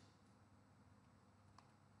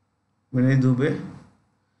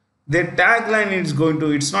 Their tagline is going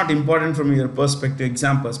to, it's not important from your perspective,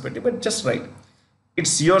 exam perspective, but just write,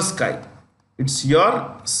 it's your sky. It's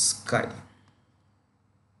your sky.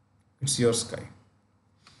 It's your sky.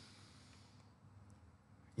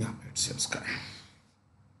 Yeah, it's your sky.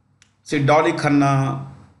 See, Dolly Khanna,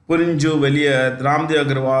 Purinju Veliad, Ramdev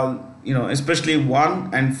Agarwal, especially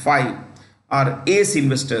 1 and 5 are ace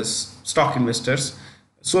investors, stock investors.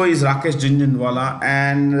 So is Rakesh Jhunjhunwala,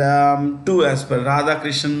 and 2 as per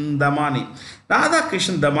Radhakrishan Damani.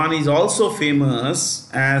 Radhakrishan Damani is also famous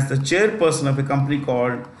as the chairperson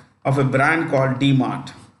of a brand called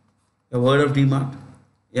D-Mart. You heard of D-Mart?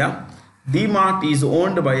 Yeah. D-Mart is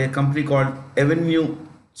owned by a company called Avenue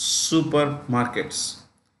Supermarkets.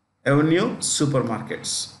 Avenue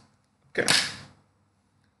Supermarkets. Okay.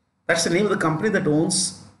 That's the name of the company that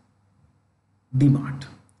owns D-Mart.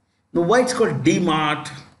 Now, why it's called D-Mart?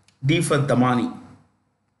 D for Damani.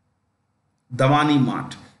 Damani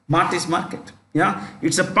Mart. Mart is market. Yeah,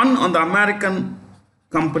 it's a pun on the American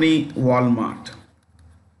company Walmart.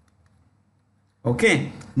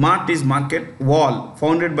 Okay, Mart is market, Wall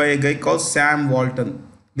founded by a guy called Sam Walton.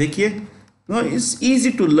 देखिए, no, it's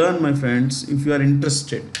easy to learn, my friends, if you are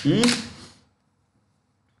interested.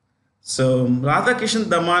 So Radhakishan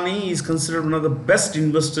Damani is considered one of the best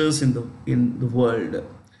investors in the world.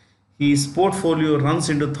 His portfolio runs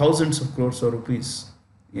into thousands of crores of rupees.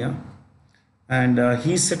 Yeah, and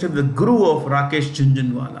he set up the guru of Rakesh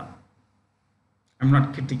Jhunjhunwala. I'm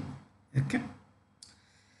not kidding. Okay,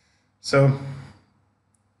 so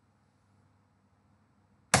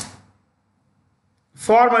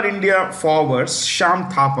former India forward Sham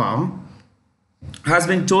Thapa has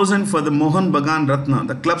been chosen for the Mohan Bagan Ratna,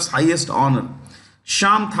 the club's highest honor.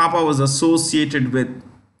 Sham Thapa was associated with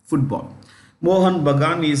football. Mohan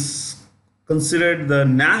Bagan is considered the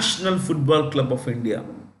national football club of India.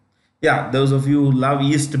 Yeah, those of you who love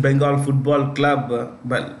East Bengal Football Club,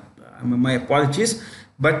 my apologies,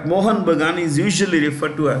 but Mohan Bagan is usually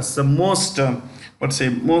referred to as the most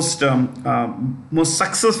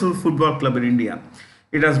successful football club in India.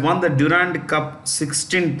 It has won the Durand Cup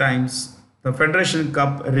 16 times, the Federation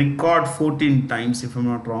Cup record 14 times, if I'm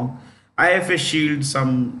not wrong. IFA Shield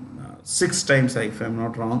some 6 times, if I'm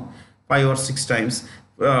not wrong, 5 or 6 times.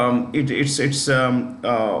 It's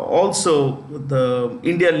also the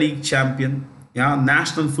India League champion, yeah,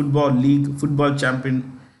 National Football League football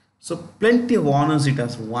champion. So plenty of honors it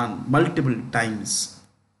has won multiple times,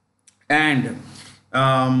 and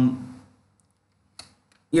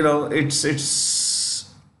it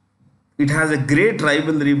has a great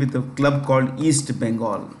rivalry with a club called East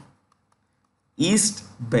Bengal. East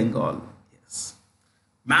Bengal, yes,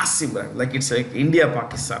 massive, like it's like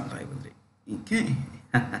India-Pakistan rivalry. Okay,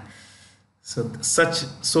 so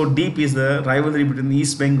deep is the rivalry between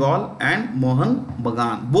East Bengal and Mohan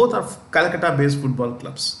Bagan. Both are Calcutta-based football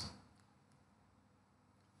clubs.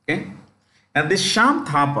 Okay, and this Sham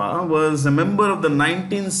Thapa was a member of the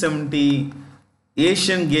 1970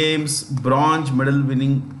 Asian Games bronze medal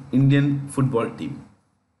winning Indian football team.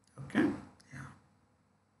 Okay, yeah.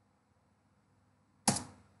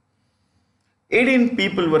 18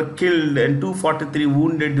 people were killed and 243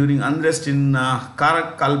 wounded during unrest in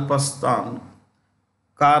Karakalpakstan.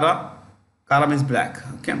 Kara means black.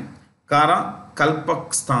 Okay,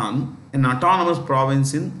 Karakalpakstan, an autonomous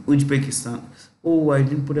province in Uzbekistan. Oh, I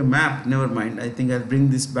didn't put a map. Never mind. I think I'll bring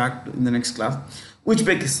this back in the next class.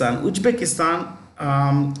 Uzbekistan.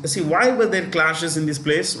 See, why were there clashes in this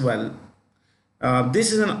place? Well,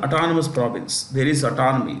 this is an autonomous province. There is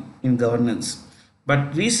autonomy in governance.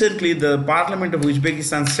 But recently, the Parliament of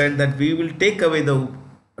Uzbekistan said that we will take away the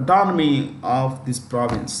autonomy of this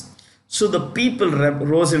province. So the people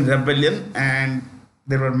rose in rebellion, and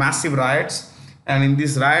there were massive riots. And in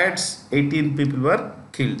these riots, 18 people were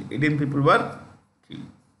killed. 18 people were killed.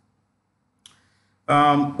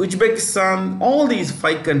 Uzbekistan, all these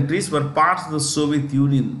 5 countries were part of the Soviet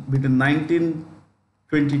Union between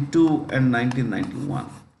 1922 and 1991.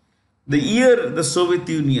 The year the Soviet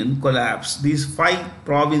Union collapsed, these 5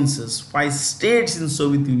 provinces, 5 states in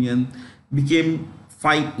Soviet Union became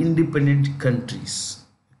 5 independent countries.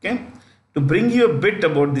 Okay, to bring you a bit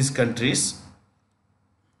about these countries,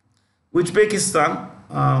 Uzbekistan,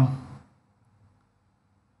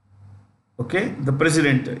 okay, the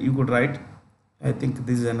president, you could write. I think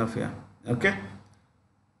this is enough here. Okay,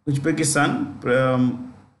 Uzbekistan,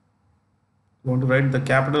 want to write the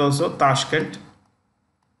capital also, Tashkent.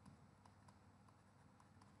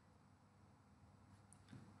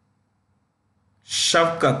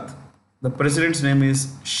 Shavkat, the president's name is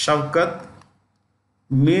Shavkat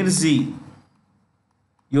Mirzi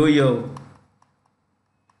Yo.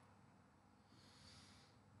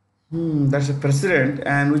 That's the president,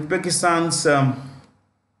 and Uzbekistan's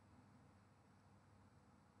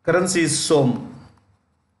currency is Som.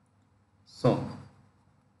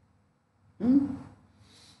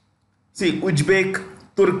 See, Uzbek,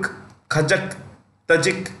 Turk, Kazakh,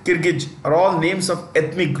 Tajik, Kyrgyz are all names of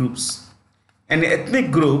ethnic groups. An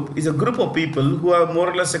ethnic group is a group of people who have more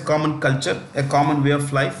or less a common culture, a common way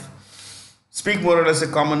of life, speak more or less a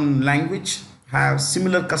common language, have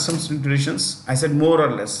similar customs and traditions. I said more or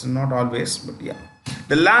less, not always, but yeah.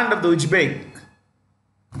 The land of the Uzbek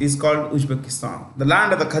is called Uzbekistan. The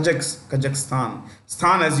land of the Kazakhs, Kazakhstan.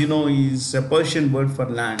 Stan, as you know, is a Persian word for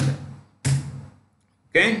land.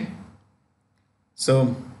 Okay,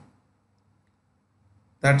 so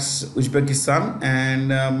that's Uzbekistan, and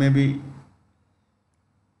maybe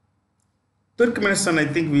Turkmenistan. I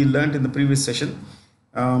think we learned in the previous session.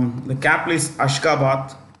 The capital is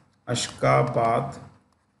Ashgabat,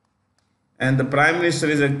 and the prime minister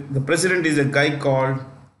is the president is a guy called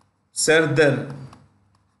Serdar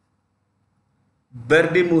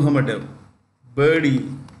Berdi Muhammadov. Berdi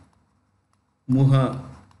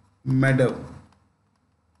Muhammadov.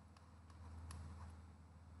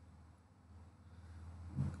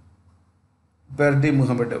 Berdi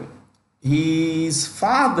Muhammadov. His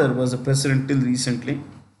father was a president till recently,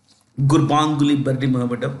 Gurbanguly Berdi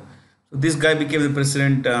Muhammadov. So this guy became the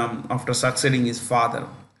president after succeeding his father.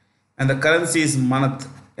 And the currency is Manat,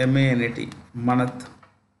 M-A-N-A-T, Manat.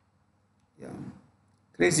 Yeah.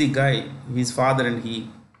 Crazy guy, his father and he.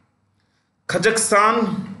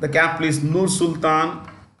 Kazakhstan, the capital is Nur Sultan.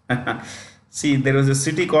 See, there was a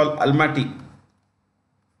city called Almaty.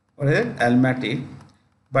 What is it? Almaty.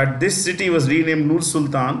 But this city was renamed Nur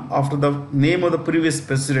Sultan after the name of the previous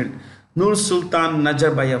president, Nur Sultan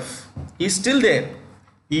Nazarbayev. He's still there.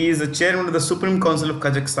 He is the chairman of the Supreme Council of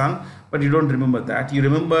Kazakhstan, but you don't remember that. You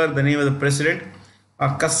remember the name of the president,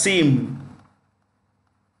 Kasim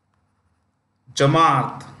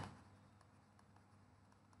Jomart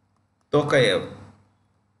Tokayev.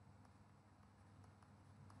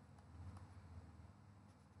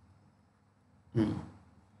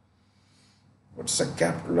 What's the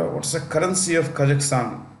capital? What's the currency of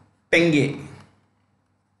Kazakhstan? Tenge.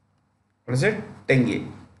 What is it? Tenge.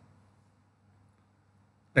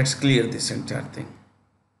 Let's clear this entire thing.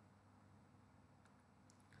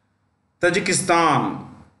 Tajikistan.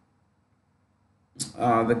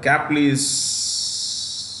 The capital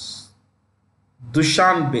is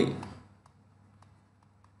Dushanbe.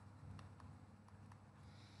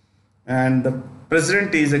 And the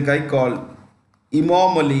president is a guy called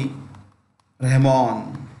Emomali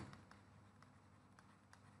Rahman.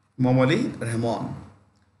 Emomali Rahman.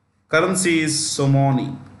 Currency is Somali.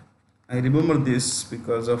 I remember this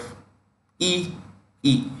because of E.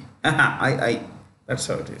 I. That's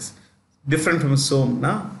how it is. Different from Som,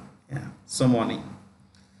 na? Yeah, Somali.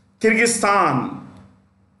 Kyrgyzstan.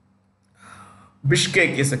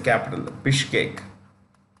 Bishkek is the capital. Bishkek.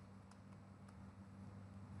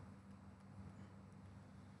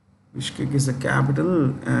 Bishkek is the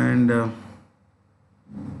capital, and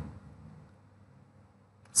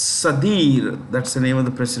Sadir, that's the name of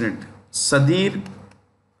the president. Sadir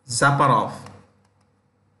Zaparov.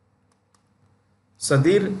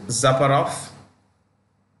 Sadir Zaparov.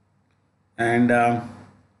 And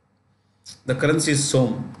the currency is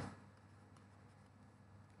Som.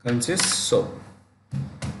 Currency is Som.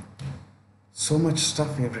 So much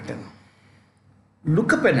stuff we have written.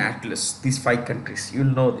 Look up an atlas, these 5 countries.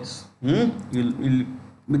 You'll know this. You'll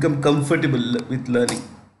become comfortable with learning.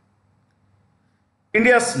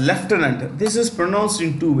 India's lieutenant. This is pronounced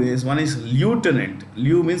in 2 ways. One is lieutenant.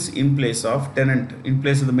 Lieu means in place of, tenant, in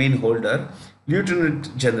place of the main holder.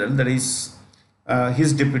 Lieutenant general, that is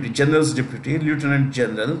his deputy, general's deputy, lieutenant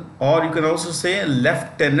general. Or you can also say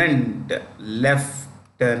lieutenant.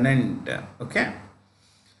 Lieutenant. Okay.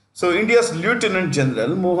 So India's Lieutenant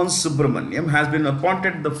General Mohan Subramaniam has been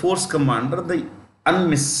appointed the force commander of the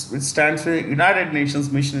UNMISS, which stands for United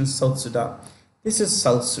Nations Mission in South Sudan. This is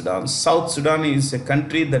South Sudan. South Sudan is a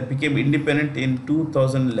country that became independent in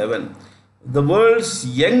 2011. The world's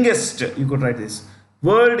youngest, you could write this,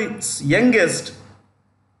 world's youngest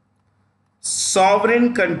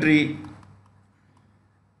sovereign country,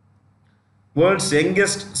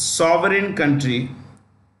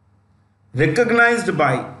 recognized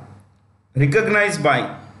by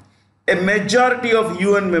a majority of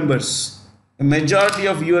UN members. A majority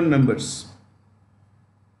of UN members.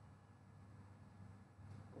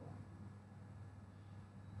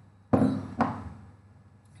 A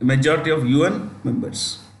majority of UN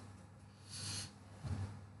members.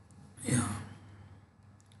 Yeah.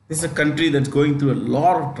 This is a country that's going through a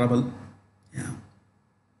lot of trouble. Yeah.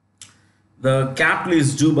 The capital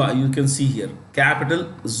is Juba. You can see here.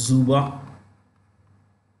 Capital Juba.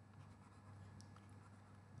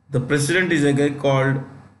 The president is a guy called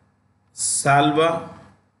Salva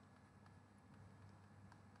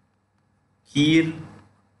Kiir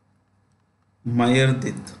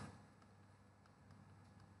Mayardit.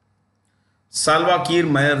 Salva Kiir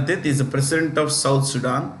Mayardit is the president of South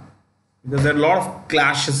Sudan, because there are a lot of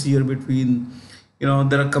clashes here between,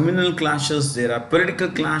 there are communal clashes, there are political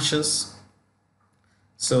clashes.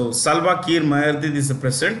 So Salva Kiir Mayardit is the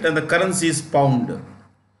president, and the currency is pound.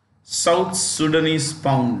 South Sudanese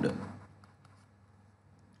pound.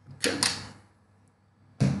 Okay.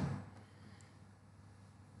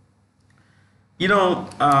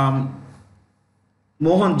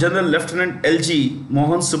 General Lieutenant LG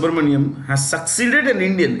Mohan Subramaniam has succeeded an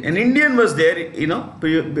Indian. An Indian was there,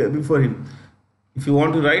 before him. If you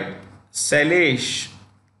want to write, Sailesh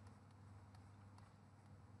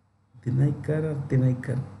Tinaikar.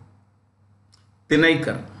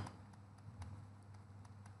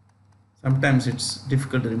 Sometimes it's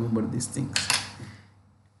difficult to remember these things.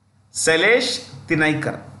 Sailesh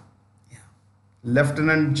Tinaikar.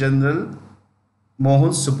 Lieutenant General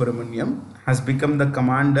Mohan Subramaniam has become the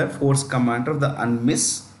force commander of the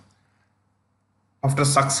UNMISS after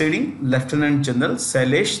succeeding Lieutenant General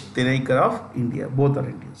Sailesh Tinaikar of India. Both are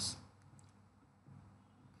Indians.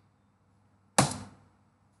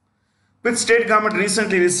 Which state government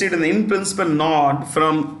recently received an in-principle nod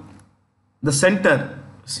from the center?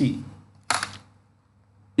 See,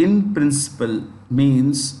 in principle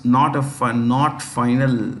means not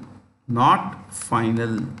final.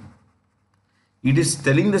 It is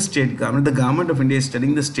telling the state government, the government of India is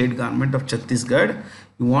telling the state government of Chhattisgarh,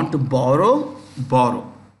 you want to borrow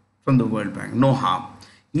from the World Bank, no harm.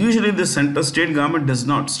 Usually the state government does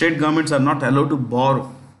not. State governments are not allowed to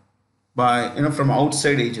borrow from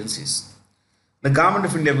outside agencies. The government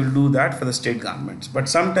of India will do that for the state governments, but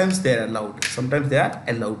sometimes they are allowed.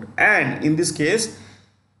 And in this case,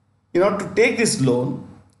 to take this loan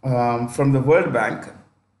from the World Bank,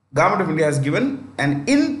 Government of India has given an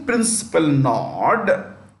in-principle nod,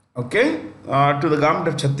 to the government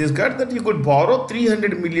of Chhattisgarh that you could borrow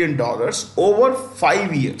 $300 million over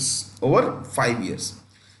 5 years.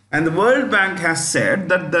 And the World Bank has said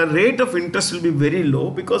that the rate of interest will be very low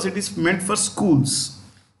because it is meant for schools.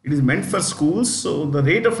 So the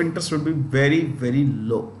rate of interest will be very, very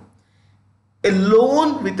low. A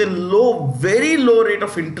loan with a very low rate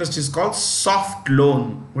of interest is called soft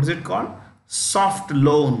loan. What is it called? Soft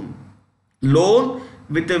loan. Loan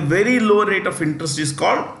with a very low rate of interest is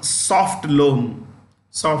called soft loan.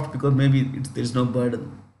 Soft because maybe there is no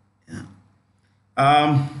burden.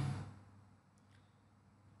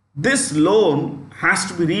 This loan has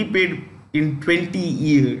to be repaid in 20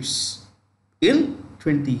 years.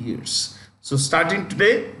 So starting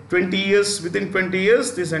today, within 20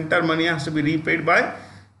 years, this entire money has to be repaid by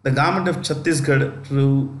the government of Chhattisgarh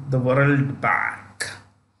through the World Bank.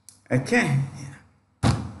 Okay.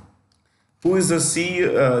 Who is the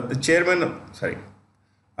chairman?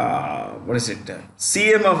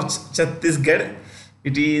 CM of Chhattisgarh?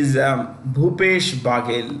 It is Bhupesh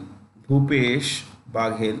Baghel.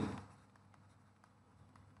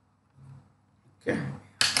 Okay.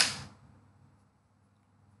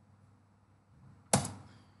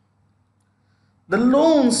 The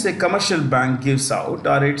loans a commercial bank gives out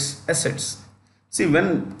are its assets. See,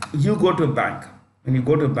 when you go to a bank, you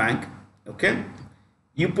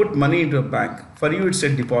put money into a bank. For you, it's a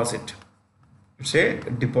deposit.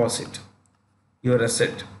 Your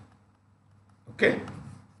asset. Okay.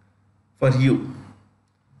 For you,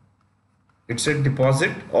 it's a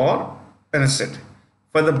deposit or an asset.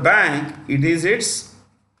 For the bank, it is its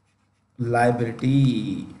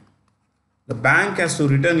liability. The bank has to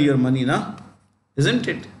return your money, isn't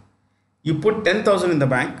it? You put 10,000 in the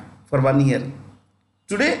bank for 1 year.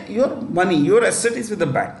 Today, your asset is with the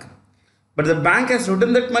bank. But the bank has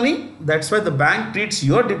returned that money. That's why the bank treats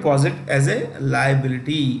your deposit as a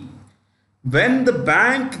liability. When the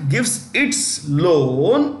bank gives its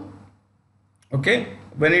loan,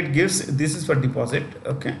 this is for deposit,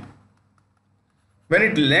 when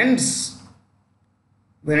it lends,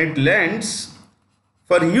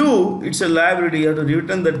 for you, it's a liability. You have to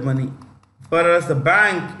return that money. Whereas the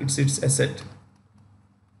bank, it's its asset.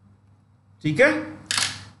 Okay?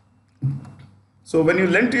 So when you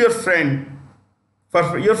lend to your friend,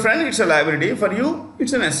 for your friend it's a liability, for you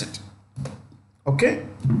it's an asset. Okay?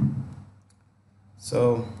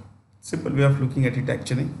 So simple way of looking at it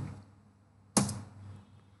actually.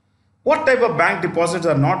 What type of bank deposits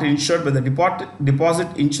are not insured by the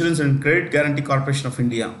Deposit Insurance and Credit Guarantee Corporation of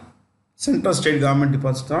India? Central state government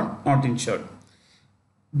deposits are not insured.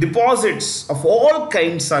 Deposits of all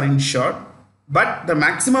kinds are insured, but the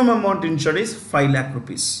maximum amount insured is 5 lakh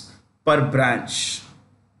rupees per branch.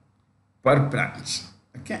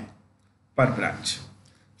 Okay, per branch.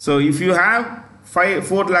 So if you have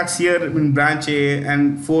 4 lakhs here in branch A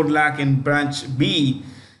and 4 lakh in branch B,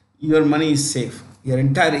 your money is safe. Your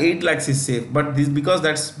entire 8 lakhs is safe. But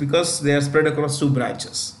that's because they are spread across 2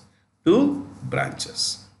 branches.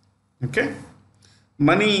 Okay.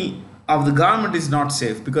 Money of the government is not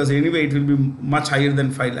safe because anyway it will be much higher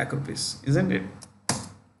than 5 lakh rupees, isn't it?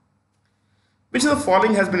 Which of the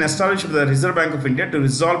following has been established by the Reserve Bank of India to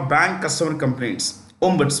resolve bank customer complaints?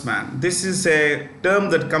 Ombudsman. This is a term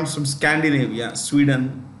that comes from Scandinavia,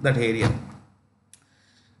 Sweden, that area.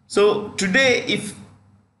 So today, if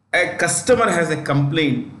a customer has a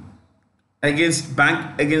complaint against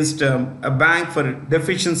a bank for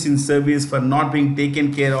deficiency in service, for not being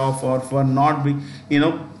taken care of, or for not being,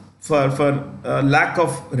 for lack of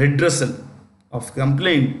redressal of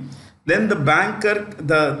complaint, Then the banker,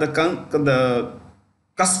 the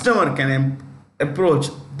customer can approach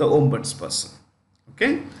the ombudsperson.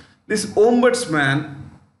 Okay, this ombudsman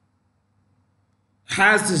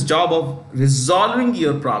has this job of resolving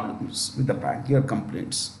your problems with the bank, your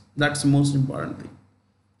complaints. That's the most important thing.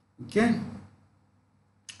 Okay,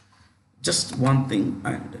 just one thing,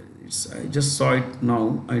 I just saw it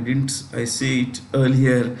now. I say it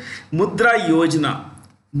earlier. Mudra Yojana.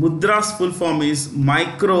 Mudra's full form is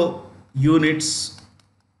Micro Units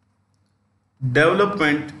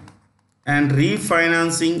Development and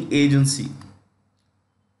Refinancing Agency.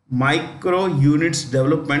 Micro Units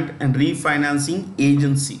Development and Refinancing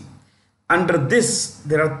Agency. Under this,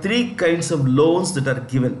 there are three kinds of loans that are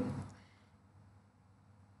given.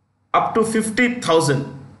 Up to 50,000.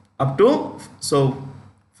 Up to, so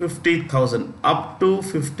 50,000. Up to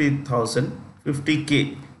 50,000.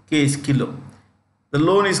 50K. K is kilo. The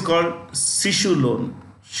loan is called Shishu loan.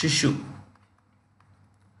 Shishu.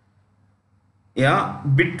 Yeah,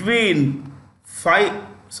 between 5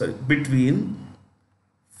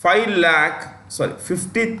 lakh,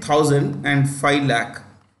 50,000 and 5 lakh.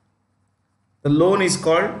 The loan is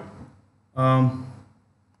called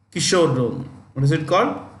Kishore loan. What is it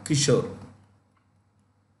called? Kishore.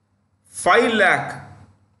 5 lakh,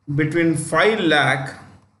 between 5 lakh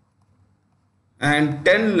and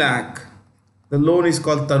 10 lakh, the loan is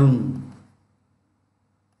called Tarun.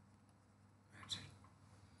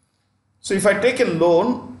 So if I take a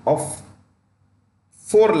loan of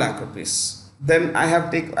 4 lakh rupees, then I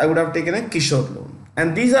would have taken a Kishore loan.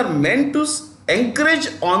 And these are meant to encourage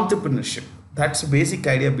entrepreneurship. That's the basic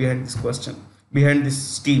idea behind this question, behind this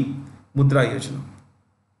scheme, Mudra Yojana.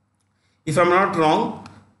 If I'm not wrong,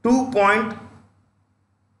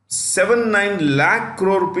 2.79 lakh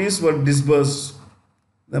crore rupees were disbursed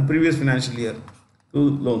the previous financial year to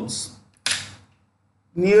loans.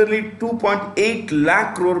 Nearly 2.8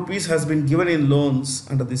 lakh crore rupees has been given in loans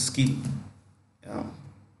under this scheme. Yeah.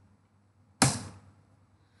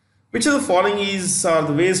 Which of the following are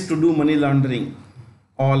the ways to do money laundering?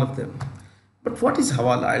 All of them. But what is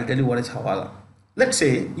Hawala? I'll tell you what is Hawala. Let's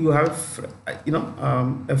say you have a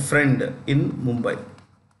friend in Mumbai.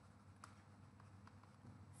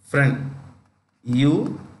 Friend,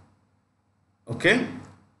 you, okay?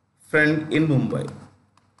 Friend in Mumbai.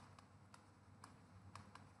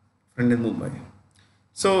 Friend in Mumbai.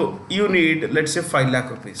 So you need, let's say, 5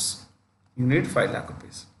 lakh rupees. You need 5 lakh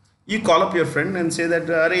rupees. You call up your friend and say that,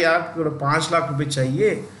 "Arey yaar, 5 lakh rupees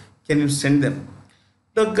chahiye. Can you send them?"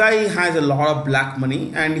 The guy has a lot of black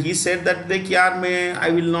money and he said that, "Dekh yaar, I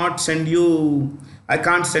will not send you. I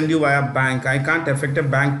can't send you via bank. I can't effect a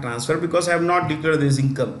bank transfer because I have not declared this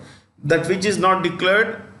income. That which is not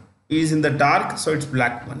declared is in the dark, so it's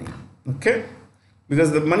black money." Okay,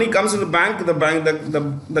 because the money comes to the bank,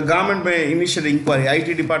 the government may initiate inquiry,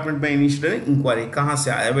 IT department may initiate inquiry. Kahan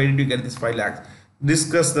se aaya? Where did you get this 5 lakhs?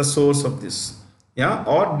 Discuss the source of this. Yeah,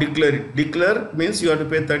 or declare it. Declare means you have to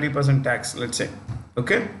pay 30% tax, let's say.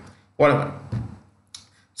 Okay, whatever.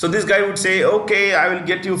 So this guy would say, "Okay, I will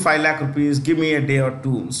get you 5 lakh rupees, give me a day or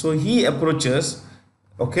two." So he approaches,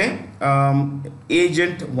 okay,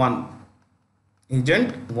 agent 1. Agent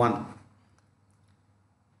 1.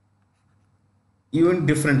 Even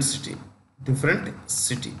different city.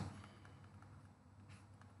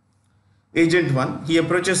 Agent 1, he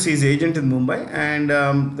approaches his agent in Mumbai, and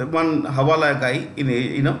the one Hawala guy,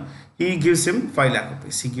 he gives him 5 lakh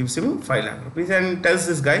rupees. He gives him 5 lakh rupees and tells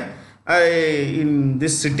this guy, "In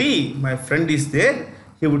this city, my friend is there.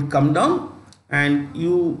 He would come down and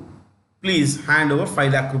you please hand over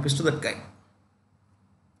 5 lakh rupees to that guy."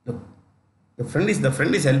 The friend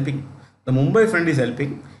is helping. The Mumbai friend is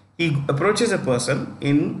helping. He approaches a person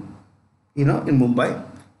in Mumbai,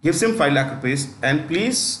 gives him 5 lakh rupees and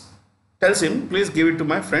tells him, "Please give it to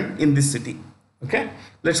my friend in this city." Okay,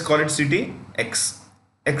 let's call it city X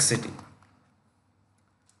city.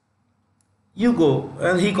 You go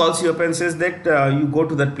and he calls you up and says that you go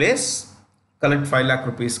to that place, collect 5 lakh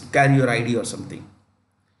rupees, carry your ID or something.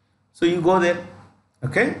 So you go there.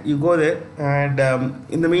 Okay, you go there, and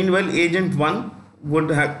in the meanwhile, agent 1 would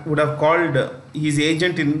have called his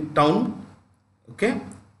agent in town. Okay,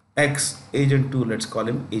 X, agent 2, let's call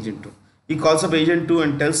him agent 2. He calls up agent 2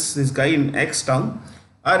 and tells this guy in X town,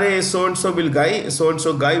 "Arey, so and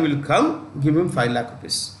so guy will come, give him 5 lakh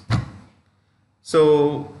rupees." So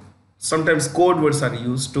sometimes code words are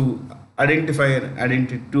used to identify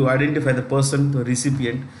the person, the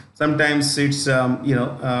recipient. Sometimes it's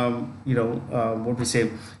what we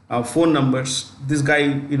say, phone numbers. This guy,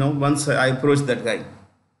 once I approached that guy,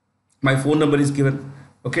 my phone number is given.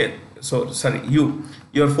 Okay, so sorry,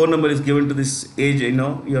 your phone number is given to this age,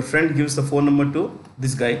 your friend gives the phone number to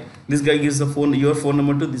this guy gives your phone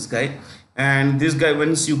number to this guy, and this guy,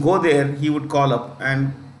 once you go there, he would call up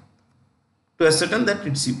and to ascertain that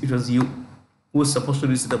it was you who was supposed to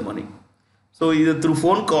receive the money. So either through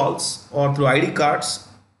phone calls or through ID cards,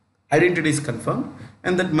 identity is confirmed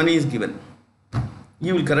and that money is given.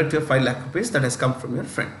 You will collect your 5 lakh rupees that has come from your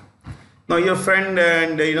friend. Now your friend,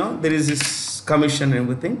 and there is this commission and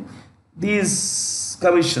everything. These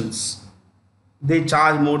commissions, they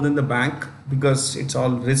charge more than the bank because it's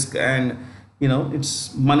all risk, and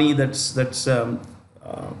it's money that's in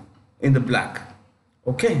the black.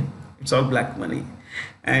 Okay, it's all black money.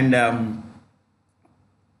 And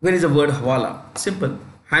where is the word hawala? Simple,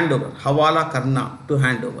 handover. Hawala karna, to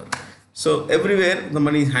handover. So everywhere the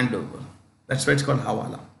money is handover. That's why it's called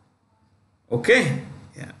hawala. Okay,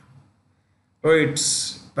 yeah. Oh,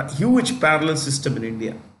 it's a huge parallel system in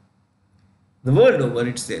India. The world over,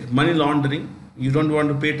 it's there. Money laundering. You don't want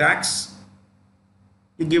to pay tax,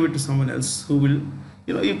 you give it to someone else who will,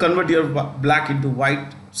 you convert your black into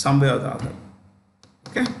white some way or the other.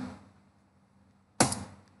 Okay.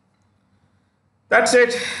 That's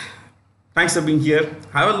it. Thanks for being here.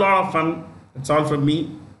 Have a lot of fun. That's all from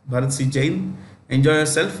me, Bharat C. Jain. Enjoy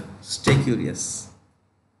yourself. Stay curious.